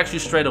much attacks you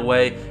straight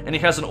away, and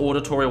he has an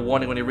auditory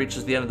warning when he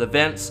reaches the end of the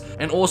vents.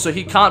 And also,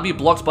 he can't be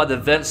blocked by the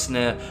vent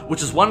snare,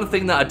 which is one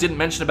thing that I didn't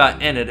mention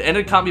about Ennard.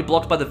 Ennard can't be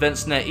blocked by the vent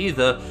snare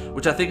either,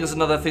 which I think is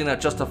another thing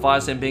that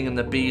justifies him being in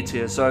the B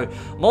tier. So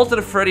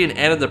Molten Freddy and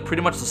Ennard are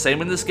pretty much the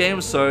same in this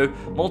game, so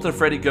Molten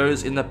Freddy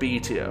goes in the B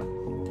tier.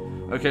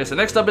 Okay, so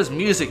next up is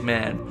Music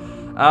Man.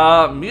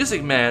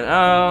 Music Man,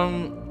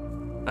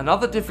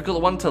 another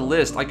difficult one to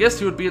list. I guess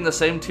he would be in the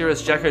same tier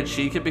as Jacko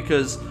Chica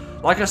because,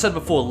 like I said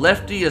before,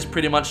 Lefty is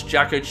pretty much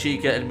Jacko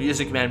Chica and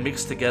Music Man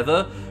mixed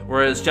together,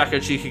 whereas Jacko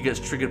Chica gets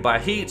triggered by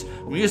heat,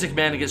 Music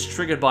Man gets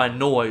triggered by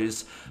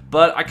noise.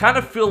 But I kind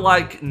of feel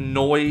like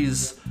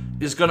noise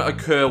is going to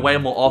occur way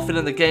more often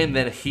in the game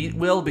than heat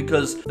will,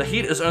 because the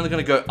heat is only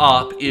going to go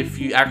up if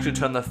you actually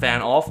turn the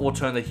fan off or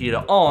turn the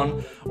heater on,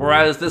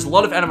 whereas there's a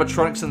lot of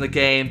animatronics in the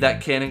game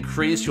that can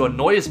increase your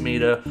noise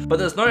meter, but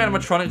there's no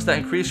animatronics that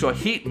increase your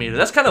heat meter.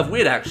 That's kind of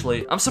weird,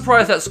 actually. I'm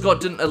surprised that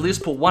Scott didn't at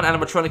least put one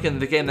animatronic in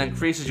the game that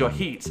increases your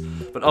heat,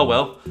 but oh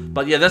well.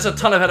 But yeah, there's a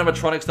ton of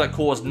animatronics that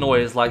cause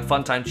noise, like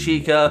Funtime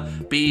Chica,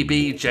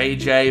 BB,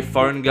 JJ,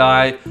 Phone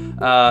Guy,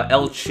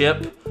 El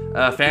Chip,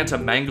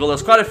 Phantom Mangle.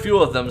 There's quite a few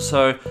of them,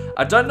 so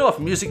I don't know if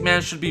Music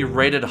Man should be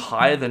rated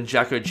higher than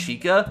Jacko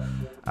Chica.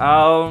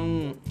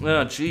 Oh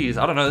geez,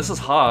 I don't know, this is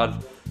hard.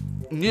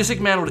 Music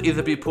Man would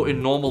either be put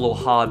in normal or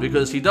hard,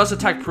 because he does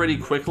attack pretty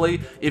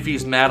quickly if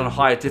he's mad on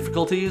higher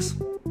difficulties.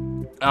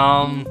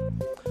 I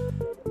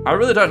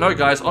really don't know,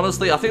 guys.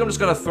 Honestly, I think I'm just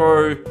gonna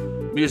throw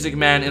Music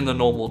Man in the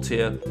normal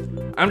tier.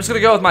 I'm just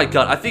gonna go with my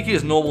gut. I think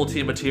he's normal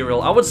tier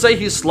material. I would say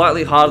he's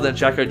slightly harder than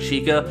Jacko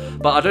Chica,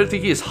 but I don't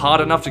think he's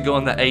hard enough to go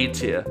in the A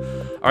tier.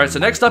 Alright, so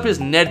next up is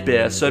Ned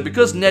Bear. So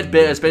because Ned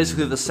Bear is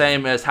basically the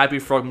same as Happy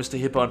Frog, Mr.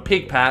 Hippo, and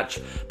Pig Patch,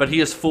 but he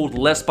is fooled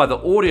less by the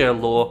audio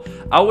lore,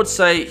 I would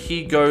say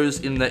he goes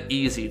in the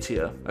easy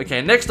tier.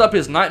 Okay, next up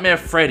is Nightmare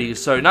Freddy.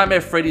 So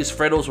Nightmare Freddy's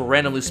Freddles will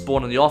randomly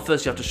spawn in the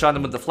office. You have to shine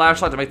them with the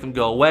flashlight to make them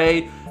go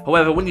away.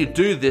 However, when you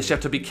do this, you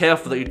have to be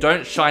careful that you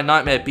don't shine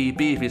Nightmare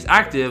BB if he's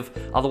active,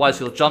 otherwise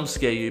he'll jump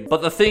scare you.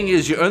 But the thing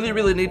is, you only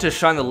really need to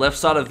shine the left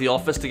side of the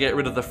office to get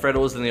rid of the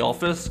Freddles in the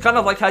office, kind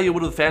of like how you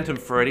would with Phantom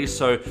Freddy.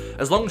 So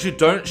as long as you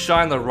don't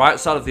shine the right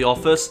side of the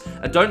office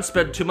and don't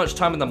spend too much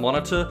time in the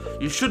monitor,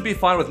 you should be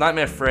fine with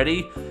Nightmare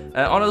Freddy.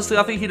 Honestly,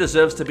 I think he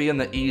deserves to be in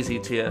the easy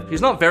tier.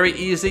 He's not very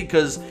easy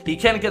because he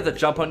can get the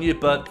jump on you,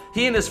 but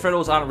he and his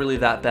friendles aren't really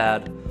that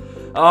bad.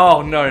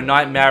 Oh no,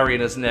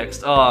 Nightmarion is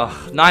next. Oh,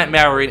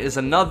 Nightmarion is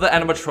another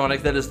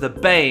animatronic that is the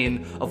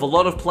bane of a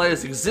lot of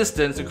players'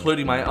 existence,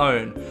 including my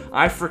own.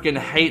 I freaking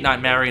hate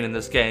Nightmarion in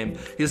this game.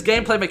 His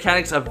gameplay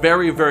mechanics are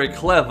very, very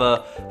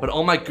clever, but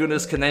oh my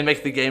goodness, can they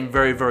make the game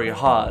very, very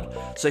hard.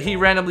 So he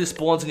randomly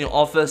spawns in your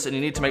office, and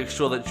you need to make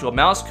sure that your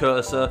mouse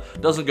cursor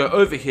doesn't go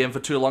over him for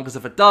too long, because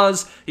if it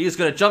does, he's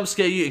going to jump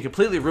scare you and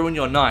completely ruin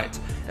your night.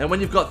 And when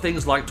you've got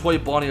things like Toy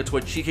Bonnie or Toy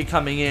Chica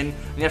coming in,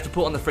 and you have to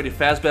put on the Freddy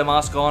Fazbear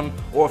mask on,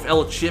 or if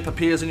El Chip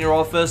appears in your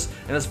office,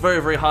 and it's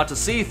very, very hard to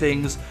see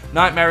things,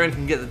 Nightmarion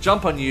can get the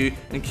jump on you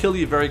and kill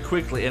you very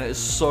quickly, and it is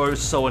so,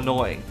 so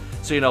annoying.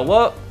 So you know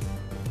what?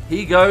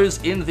 He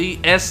goes in the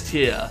S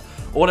tier.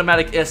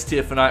 Automatic S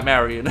tier for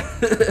Nightmarion.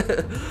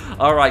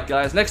 Alright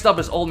guys, next up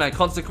is Old Man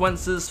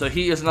Consequences. So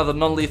he is another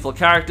non-lethal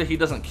character. He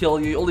doesn't kill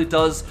you. All he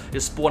does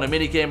is spawn a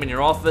minigame in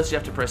your office. You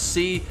have to press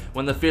C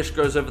when the fish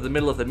goes over the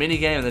middle of the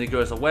minigame, and then he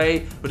goes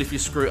away. But if you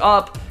screw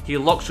up, he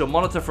locks your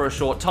monitor for a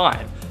short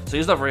time. So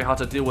he's not very hard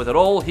to deal with at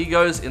all. He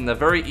goes in the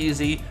very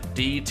easy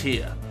D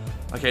tier.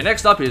 Okay,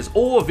 next up is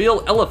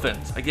Orville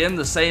Elephant. Again,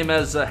 the same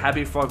as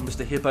Happy Frog,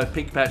 Mr. Hippo,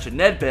 Pink Patch, and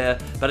Ned Bear,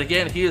 but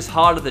again, he is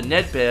harder than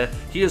Ned Bear.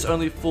 He is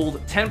only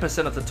fooled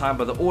 10% of the time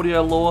by the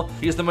audio lore.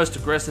 He is the most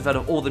aggressive out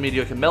of all the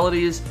mediocre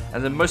melodies,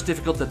 and the most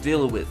difficult to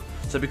deal with.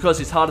 So because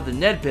he's harder than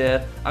Ned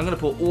Bear, I'm going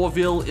to put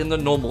Orville in the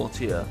normal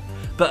tier.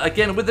 But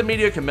again, with the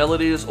mediocre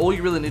melodies, all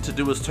you really need to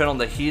do is turn on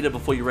the heater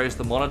before you raise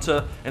the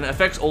monitor, and it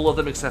affects all of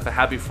them except for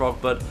Happy Frog,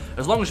 but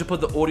as long as you put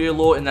the audio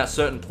lore in that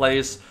certain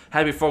place,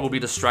 Happy Frog will be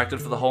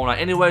distracted for the whole night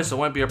anyway, so it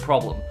won't be a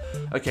problem.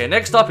 Okay,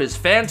 next up is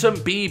Phantom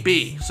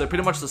BB, so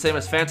pretty much the same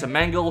as Phantom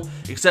Mangle,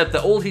 except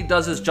that all he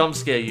does is jump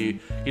scare you.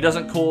 He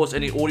doesn't cause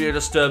any audio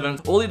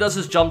disturbance, all he does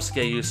is jump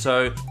scare you,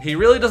 so he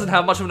really doesn't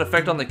have much of an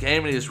effect on the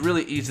game, and he is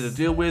really easy to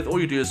deal with. All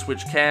you do is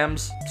switch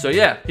cams. So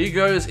yeah, he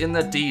goes in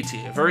the D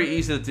tier, very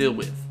easy to deal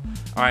with.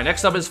 Alright,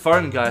 next up is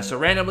Phone Guy. So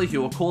randomly he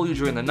will call you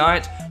during the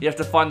night. You have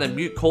to find the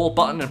mute call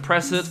button and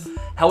press it.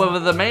 However,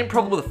 the main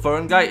problem with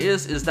Phone Guy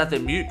is that the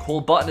mute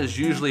call button is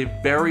usually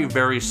very,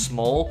 very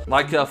small.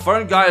 Like,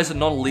 Phone Guy is a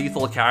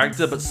non-lethal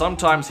character, but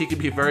sometimes he can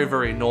be very,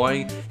 very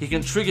annoying. He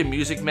can trigger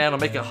Music Man or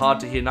make it hard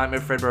to hear Nightmare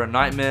Fredbear and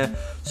Nightmare.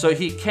 So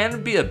he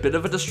can be a bit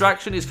of a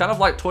distraction. He's kind of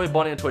like Toy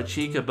Bonnie and Toy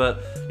Chica,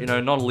 but, you know,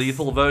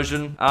 non-lethal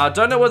version.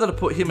 Don't know whether to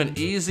put him in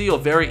easy or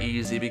very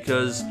easy,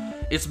 because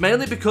it's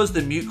mainly because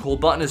the mute call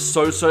button is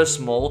so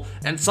small,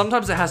 and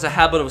sometimes it has a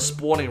habit of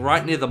spawning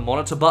right near the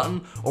monitor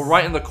button, or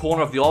right in the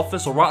corner of the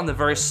office, or right on the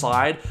very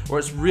side, where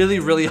it's really,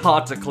 really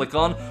hard to click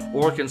on,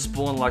 or it can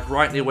spawn like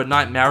right near where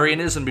Nightmarion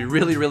is and be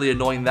really, really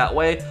annoying that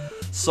way.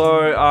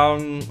 So,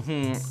 I'm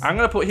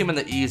gonna put him in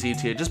the easy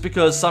tier, just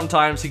because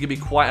sometimes he can be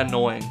quite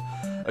annoying.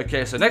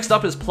 Okay, so next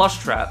up is Plush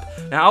Trap.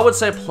 Now, I would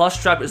say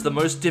Plush Trap is the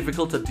most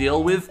difficult to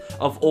deal with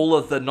of all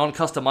of the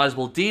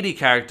non-customizable DD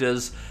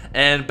characters,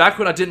 and back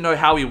when I didn't know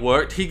how he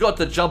worked, he got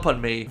the jump on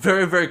me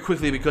very, very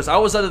quickly, because I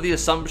was under the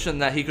assumption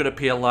that he could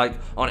appear like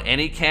on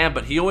any cam,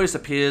 but he always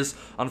appears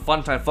on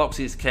Funtime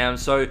Foxy's cam,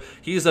 so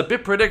he's a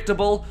bit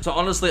predictable. So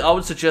honestly, I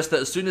would suggest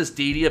that as soon as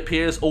DD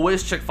appears,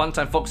 always check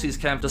Funtime Foxy's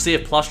cam to see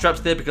if Plush Trap's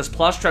there, because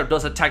Plush Trap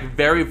does attack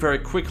very, very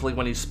quickly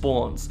when he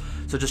spawns.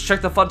 So just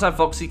check the Funtime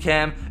Foxy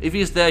cam. If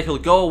he's there, he'll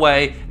go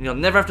away, and you'll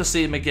never have to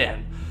see him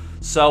again.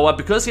 So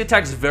because he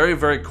attacks very,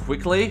 very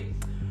quickly,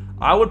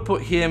 I would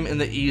put him in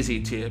the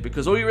easy tier,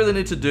 because all you really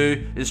need to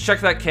do is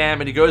check that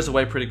cam and he goes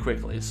away pretty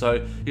quickly.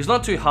 So he's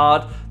not too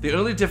hard. The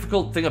only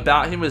difficult thing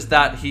about him is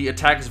that he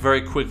attacks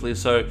very quickly,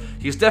 so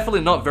he's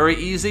definitely not very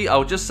easy. I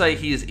would just say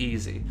he is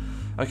easy.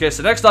 Okay,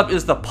 so next up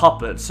is the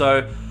Puppet.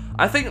 So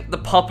I think the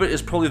Puppet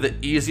is probably the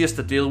easiest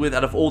to deal with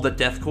out of all the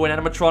Death Coin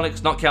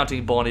animatronics, not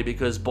counting Bonnie,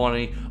 because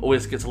Bonnie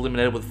always gets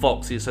eliminated with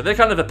Foxy, so they're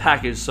kind of a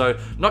package. So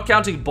not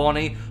counting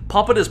Bonnie,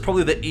 Puppet is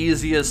probably the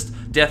easiest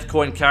Death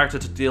Coin character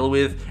to deal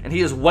with, and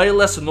he is way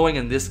less annoying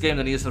in this game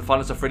than he is in Five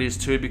Nights at Freddy's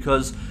 2,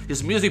 because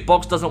his music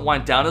box doesn't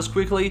wind down as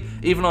quickly,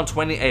 even on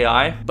 20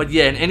 AI. But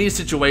yeah, in any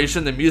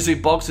situation, the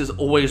music box is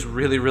always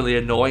really, really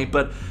annoying,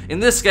 but in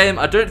this game,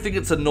 I don't think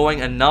it's annoying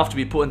enough to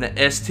be put in the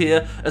S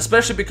tier,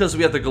 especially because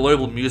we have the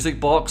global music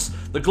box.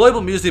 The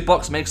global music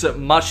box makes it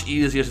much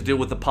easier to deal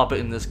with the Puppet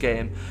in this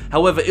game.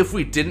 However, if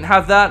we didn't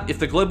have that, if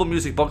the global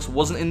music box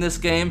wasn't in this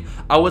game,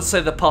 I would say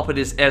the Puppet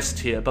is S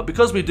tier, but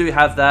because we do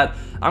have that,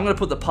 I'm going to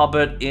put the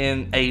Puppet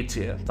in A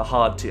tier, the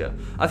hard tier.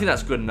 I think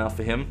that's good enough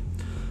for him.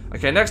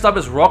 Okay, next up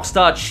is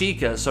Rockstar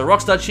Chica. So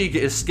Rockstar Chica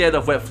is scared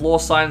of wet floor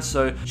signs,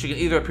 so she can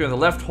either appear in the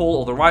left hall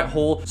or the right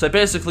hall. So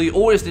basically, you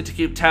always need to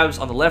keep tabs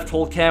on the left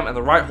hall cam and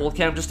the right hall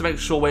cam just to make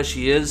sure where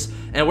she is.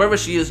 And wherever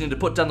she is, you need to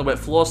put down the wet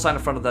floor sign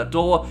in front of that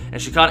door,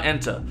 and she can't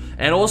enter.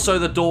 And also,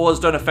 the doors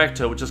don't affect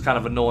her, which is kind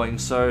of annoying.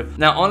 So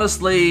now,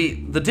 honestly,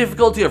 the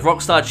difficulty of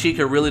Rockstar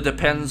Chica really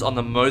depends on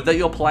the mode that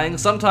you're playing.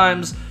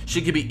 Sometimes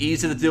she can be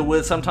easy to deal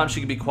with, sometimes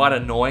she can be quite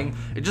annoying.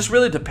 It just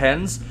really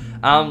depends.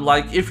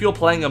 Like, if you're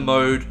playing a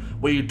mode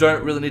where you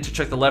don't really need to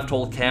check the left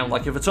hall cam,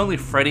 like if it's only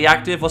Freddy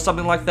active or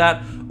something like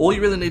that, all you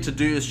really need to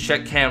do is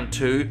check cam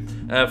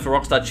 2, for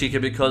Rockstar Chica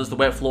because the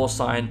wet floor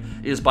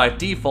sign is by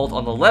default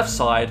on the left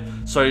side,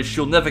 so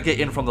she'll never get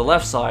in from the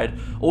left side.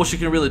 All she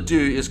can really do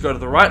is go to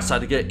the right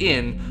side to get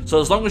in, so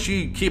as long as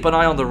you keep an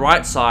eye on the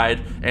right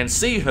side and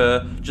see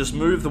her, just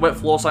move the wet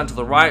floor sign to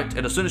the right,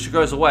 and as soon as she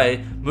goes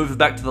away, move it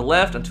back to the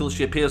left until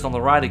she appears on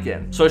the right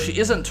again. So she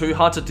isn't too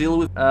hard to deal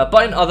with,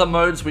 but in other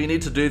modes where you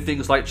need to do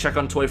things like check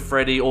on Toy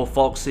Freddy or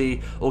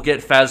Foxy, or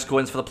get Faz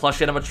coins for the plush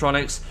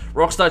animatronics,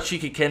 Rockstar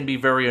Chica can be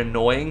very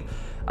annoying.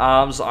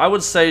 So I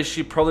would say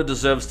she probably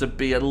deserves to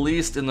be at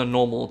least in the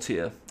normal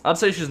tier. I'd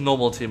say she's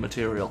normal tier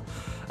material.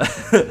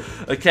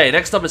 Okay,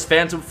 next up is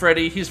Phantom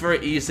Freddy. He's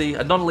very easy,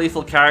 a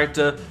non-lethal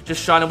character.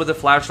 Just shine him with a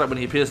flashlight when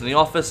he appears in the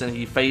office and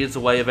he fades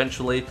away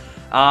eventually.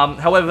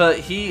 However,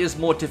 he is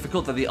more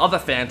difficult than the other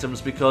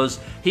Phantoms because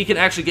he can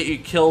actually get you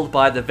killed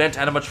by the vent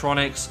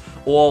animatronics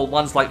or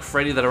ones like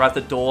Freddy that are at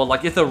the door.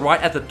 Like if they're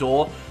right at the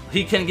door,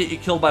 he can get you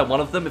killed by one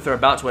of them if they're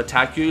about to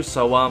attack you.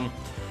 So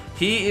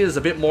he is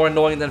a bit more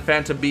annoying than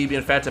Phantom BB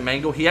and Phantom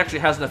Angle. He actually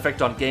has an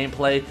effect on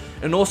gameplay,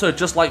 and also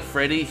just like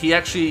Freddy, he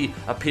actually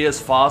appears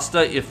faster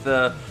if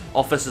the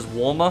office is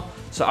warmer.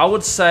 So I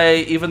would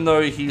say, even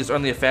though he's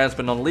only a Phantom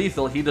but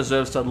non-lethal, he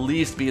deserves to at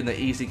least be in the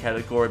easy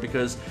category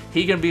because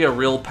he can be a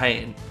real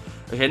pain.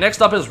 Okay,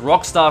 next up is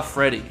Rockstar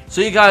Freddy.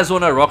 So you guys all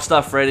know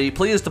Rockstar Freddy.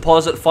 Please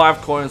deposit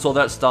 5 coins, all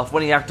that stuff.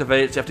 When he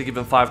activates, you have to give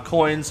him 5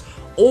 coins.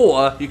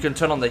 Or you can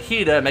turn on the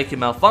heater, make him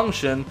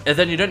malfunction, and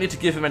then you don't need to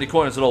give him any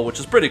coins at all, which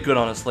is pretty good,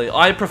 honestly.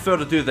 I prefer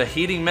to do the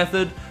heating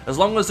method, as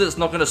long as it's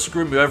not going to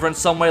screw me over in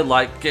some way,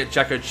 like get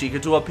Jacko Chica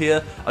to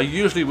appear. I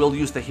usually will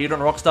use the heater on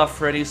Rockstar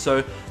Freddy,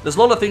 so there's a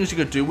lot of things you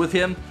could do with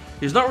him.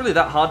 He's not really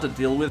that hard to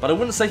deal with, but I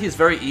wouldn't say he's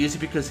very easy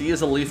because he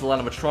is a lethal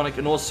animatronic,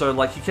 and also,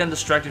 like, he can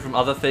distract you from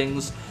other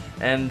things.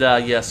 And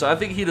yeah, so I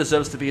think he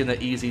deserves to be in the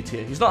easy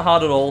tier. He's not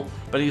hard at all,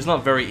 but he's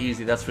not very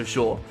easy, that's for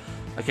sure.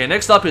 Okay,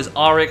 next up is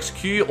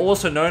RXQ,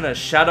 also known as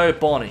Shadow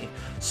Bonnie.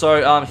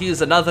 So, he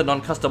is another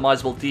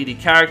non-customizable DD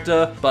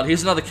character, but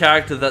he's another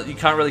character that you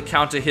can't really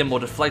counter him or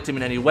deflect him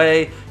in any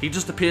way. He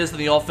just appears in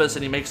the office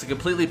and he makes it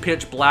completely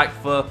pitch black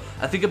for,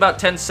 I think, about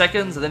 10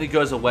 seconds, and then he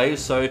goes away.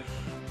 So,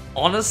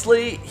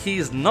 honestly,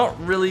 he's not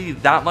really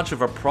that much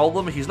of a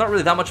problem. He's not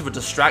really that much of a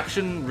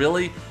distraction,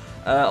 really.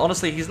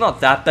 Honestly, he's not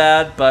that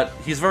bad, but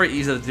he's very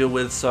easy to deal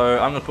with, so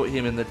I'm going to put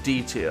him in the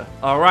D tier.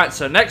 Alright,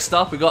 so next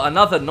up, we got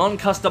another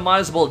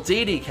non-customizable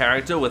DD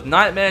character with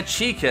Nightmare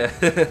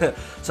Chica.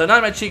 So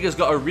Nightmare Chica's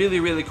got a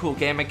really cool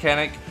game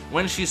mechanic.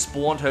 When she's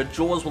spawned, her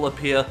jaws will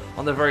appear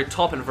on the very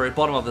top and very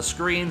bottom of the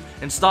screen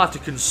and start to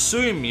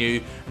consume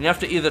you, and you have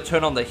to either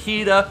turn on the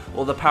heater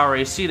or the power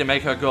AC to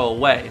make her go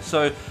away.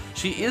 So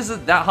she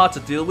isn't that hard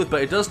to deal with,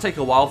 but it does take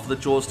a while for the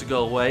jaws to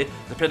go away,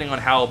 depending on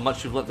how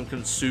much you've let them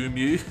consume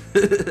you.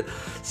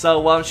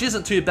 So she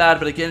isn't too bad,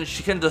 but again,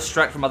 she can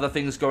distract from other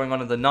things going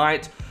on in the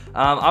night.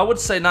 I would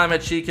say Nightmare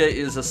Chica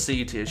is a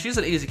C tier. She's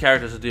an easy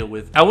character to deal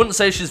with. I wouldn't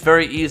say she's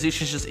very easy,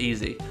 she's just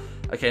easy.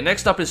 Okay,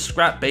 next up is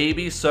Scrap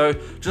Baby. So,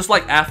 just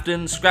like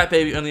Afton, Scrap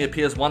Baby only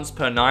appears once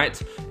per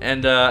night,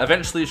 and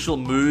eventually she'll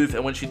move,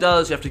 and when she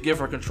does, you have to give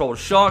her a controlled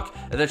shock,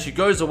 and then she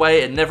goes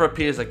away and never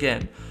appears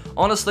again.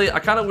 Honestly, I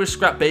kind of wish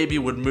Scrap Baby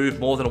would move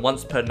more than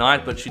once per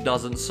night, but she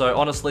doesn't. So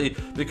honestly,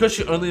 because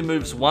she only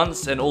moves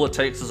once and all it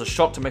takes is a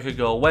shock to make her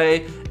go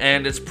away,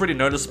 and it's pretty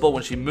noticeable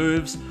when she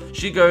moves,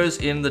 she goes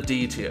in the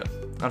D tier,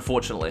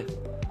 unfortunately.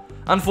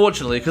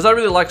 Unfortunately, because I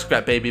really like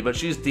Scrap Baby, but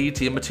she's D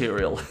tier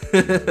material.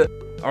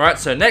 Alright,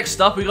 so next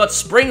up we got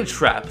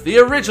Springtrap, the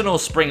original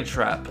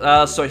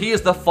Springtrap. So he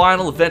is the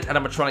final vent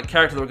animatronic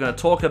character that we're going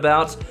to talk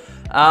about.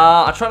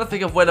 I'm trying to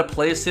think of where to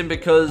place him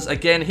because,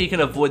 again, he can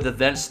avoid the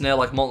vent snare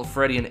like Molten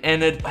Freddy and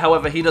Enid.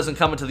 However, he doesn't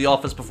come into the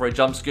office before he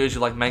jump scares you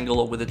like Mangle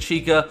or with a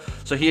Chica,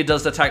 so he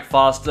does attack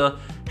faster.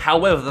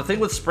 However, the thing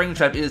with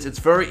Springtrap is it's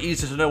very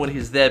easy to know when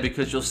he's there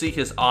because you'll see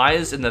his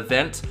eyes in the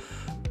vent.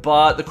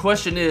 But the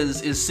question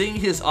is seeing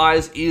his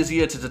eyes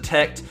easier to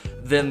detect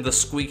than the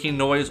squeaking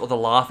noise or the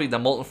laughing that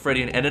Molten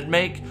Freddy and Enid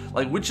make?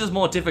 Like, which is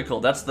more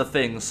difficult? That's the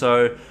thing.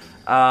 So,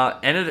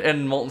 Enid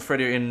and Molten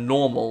Freddy are in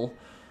normal.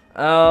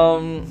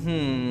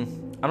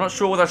 I'm not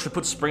sure whether I should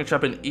put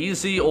Springtrap in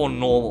easy or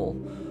normal.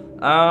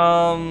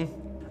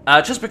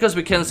 Just because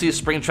we can see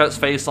Springtrap's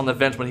face on the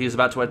vent when he's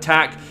about to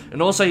attack,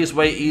 and also he's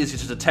way easier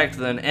to detect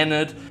than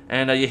Enid,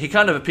 and yeah, he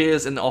kind of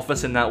appears in the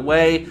office in that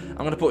way. I'm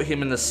gonna put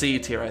him in the C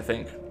tier, I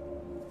think.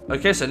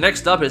 Okay, so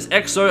next up is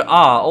XOR,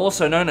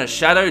 also known as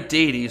Shadow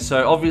Dee.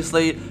 So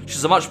obviously,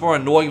 she's a much more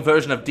annoying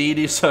version of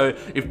Dee. So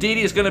if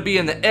Dee is going to be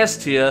in the S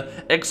tier,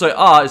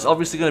 XOR is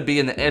obviously going to be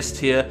in the S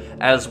tier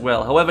as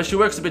well. However, she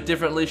works a bit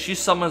differently. She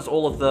summons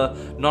all of the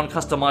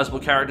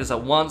non-customizable characters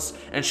at once,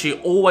 and she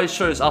always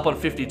shows up on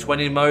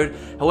 50/20 mode.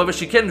 However,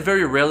 she can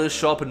very rarely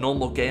show up in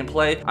normal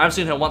gameplay. I've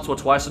seen her once or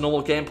twice in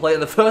normal gameplay,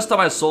 and the first time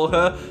I saw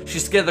her, she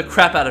scared the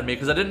crap out of me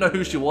because I didn't know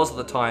who she was at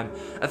the time.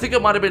 I think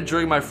it might have been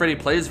during my Freddy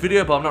Plays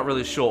video, but I'm not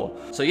really sure.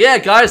 So yeah,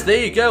 guys,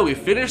 there you go. We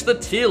finished the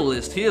tier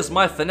list. Here's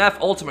my FNAF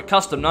Ultimate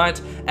Custom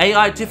Night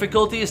AI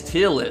difficulties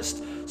tier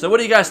list. So what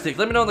do you guys think?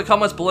 Let me know in the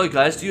comments below,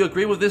 guys. Do you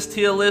agree with this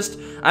tier list?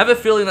 I have a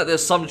feeling that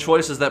there's some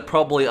choices that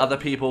probably other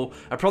people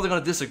are probably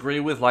going to disagree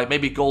with, like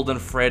maybe Golden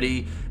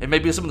Freddy, and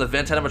maybe some of the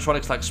vent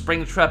animatronics like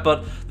Springtrap,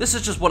 but this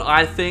is just what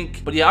I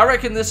think. But yeah, I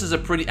reckon this is a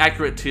pretty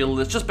accurate tier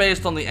list, just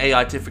based on the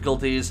AI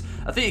difficulties.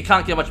 I think you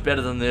can't get much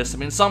better than this. I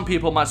mean, some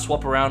people might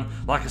swap around,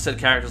 like I said,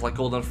 characters like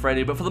Golden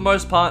Freddy, but for the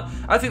most part,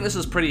 I think this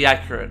is pretty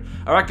accurate.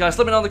 Alright guys,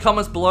 let me know in the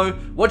comments below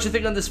what you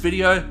think of this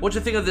video, what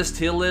you think of this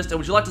tier list, and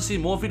would you like to see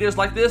more videos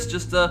like this?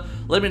 Just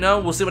let me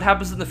know, we'll see what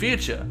happens in the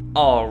future.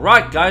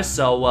 Alright guys,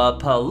 so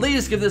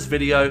please give this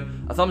video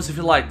a thumbs if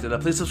you liked it,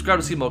 please subscribe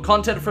to see more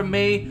content from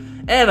me,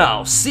 and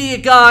I'll see you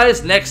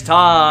guys next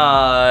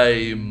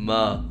time.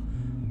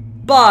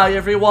 Bye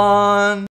everyone!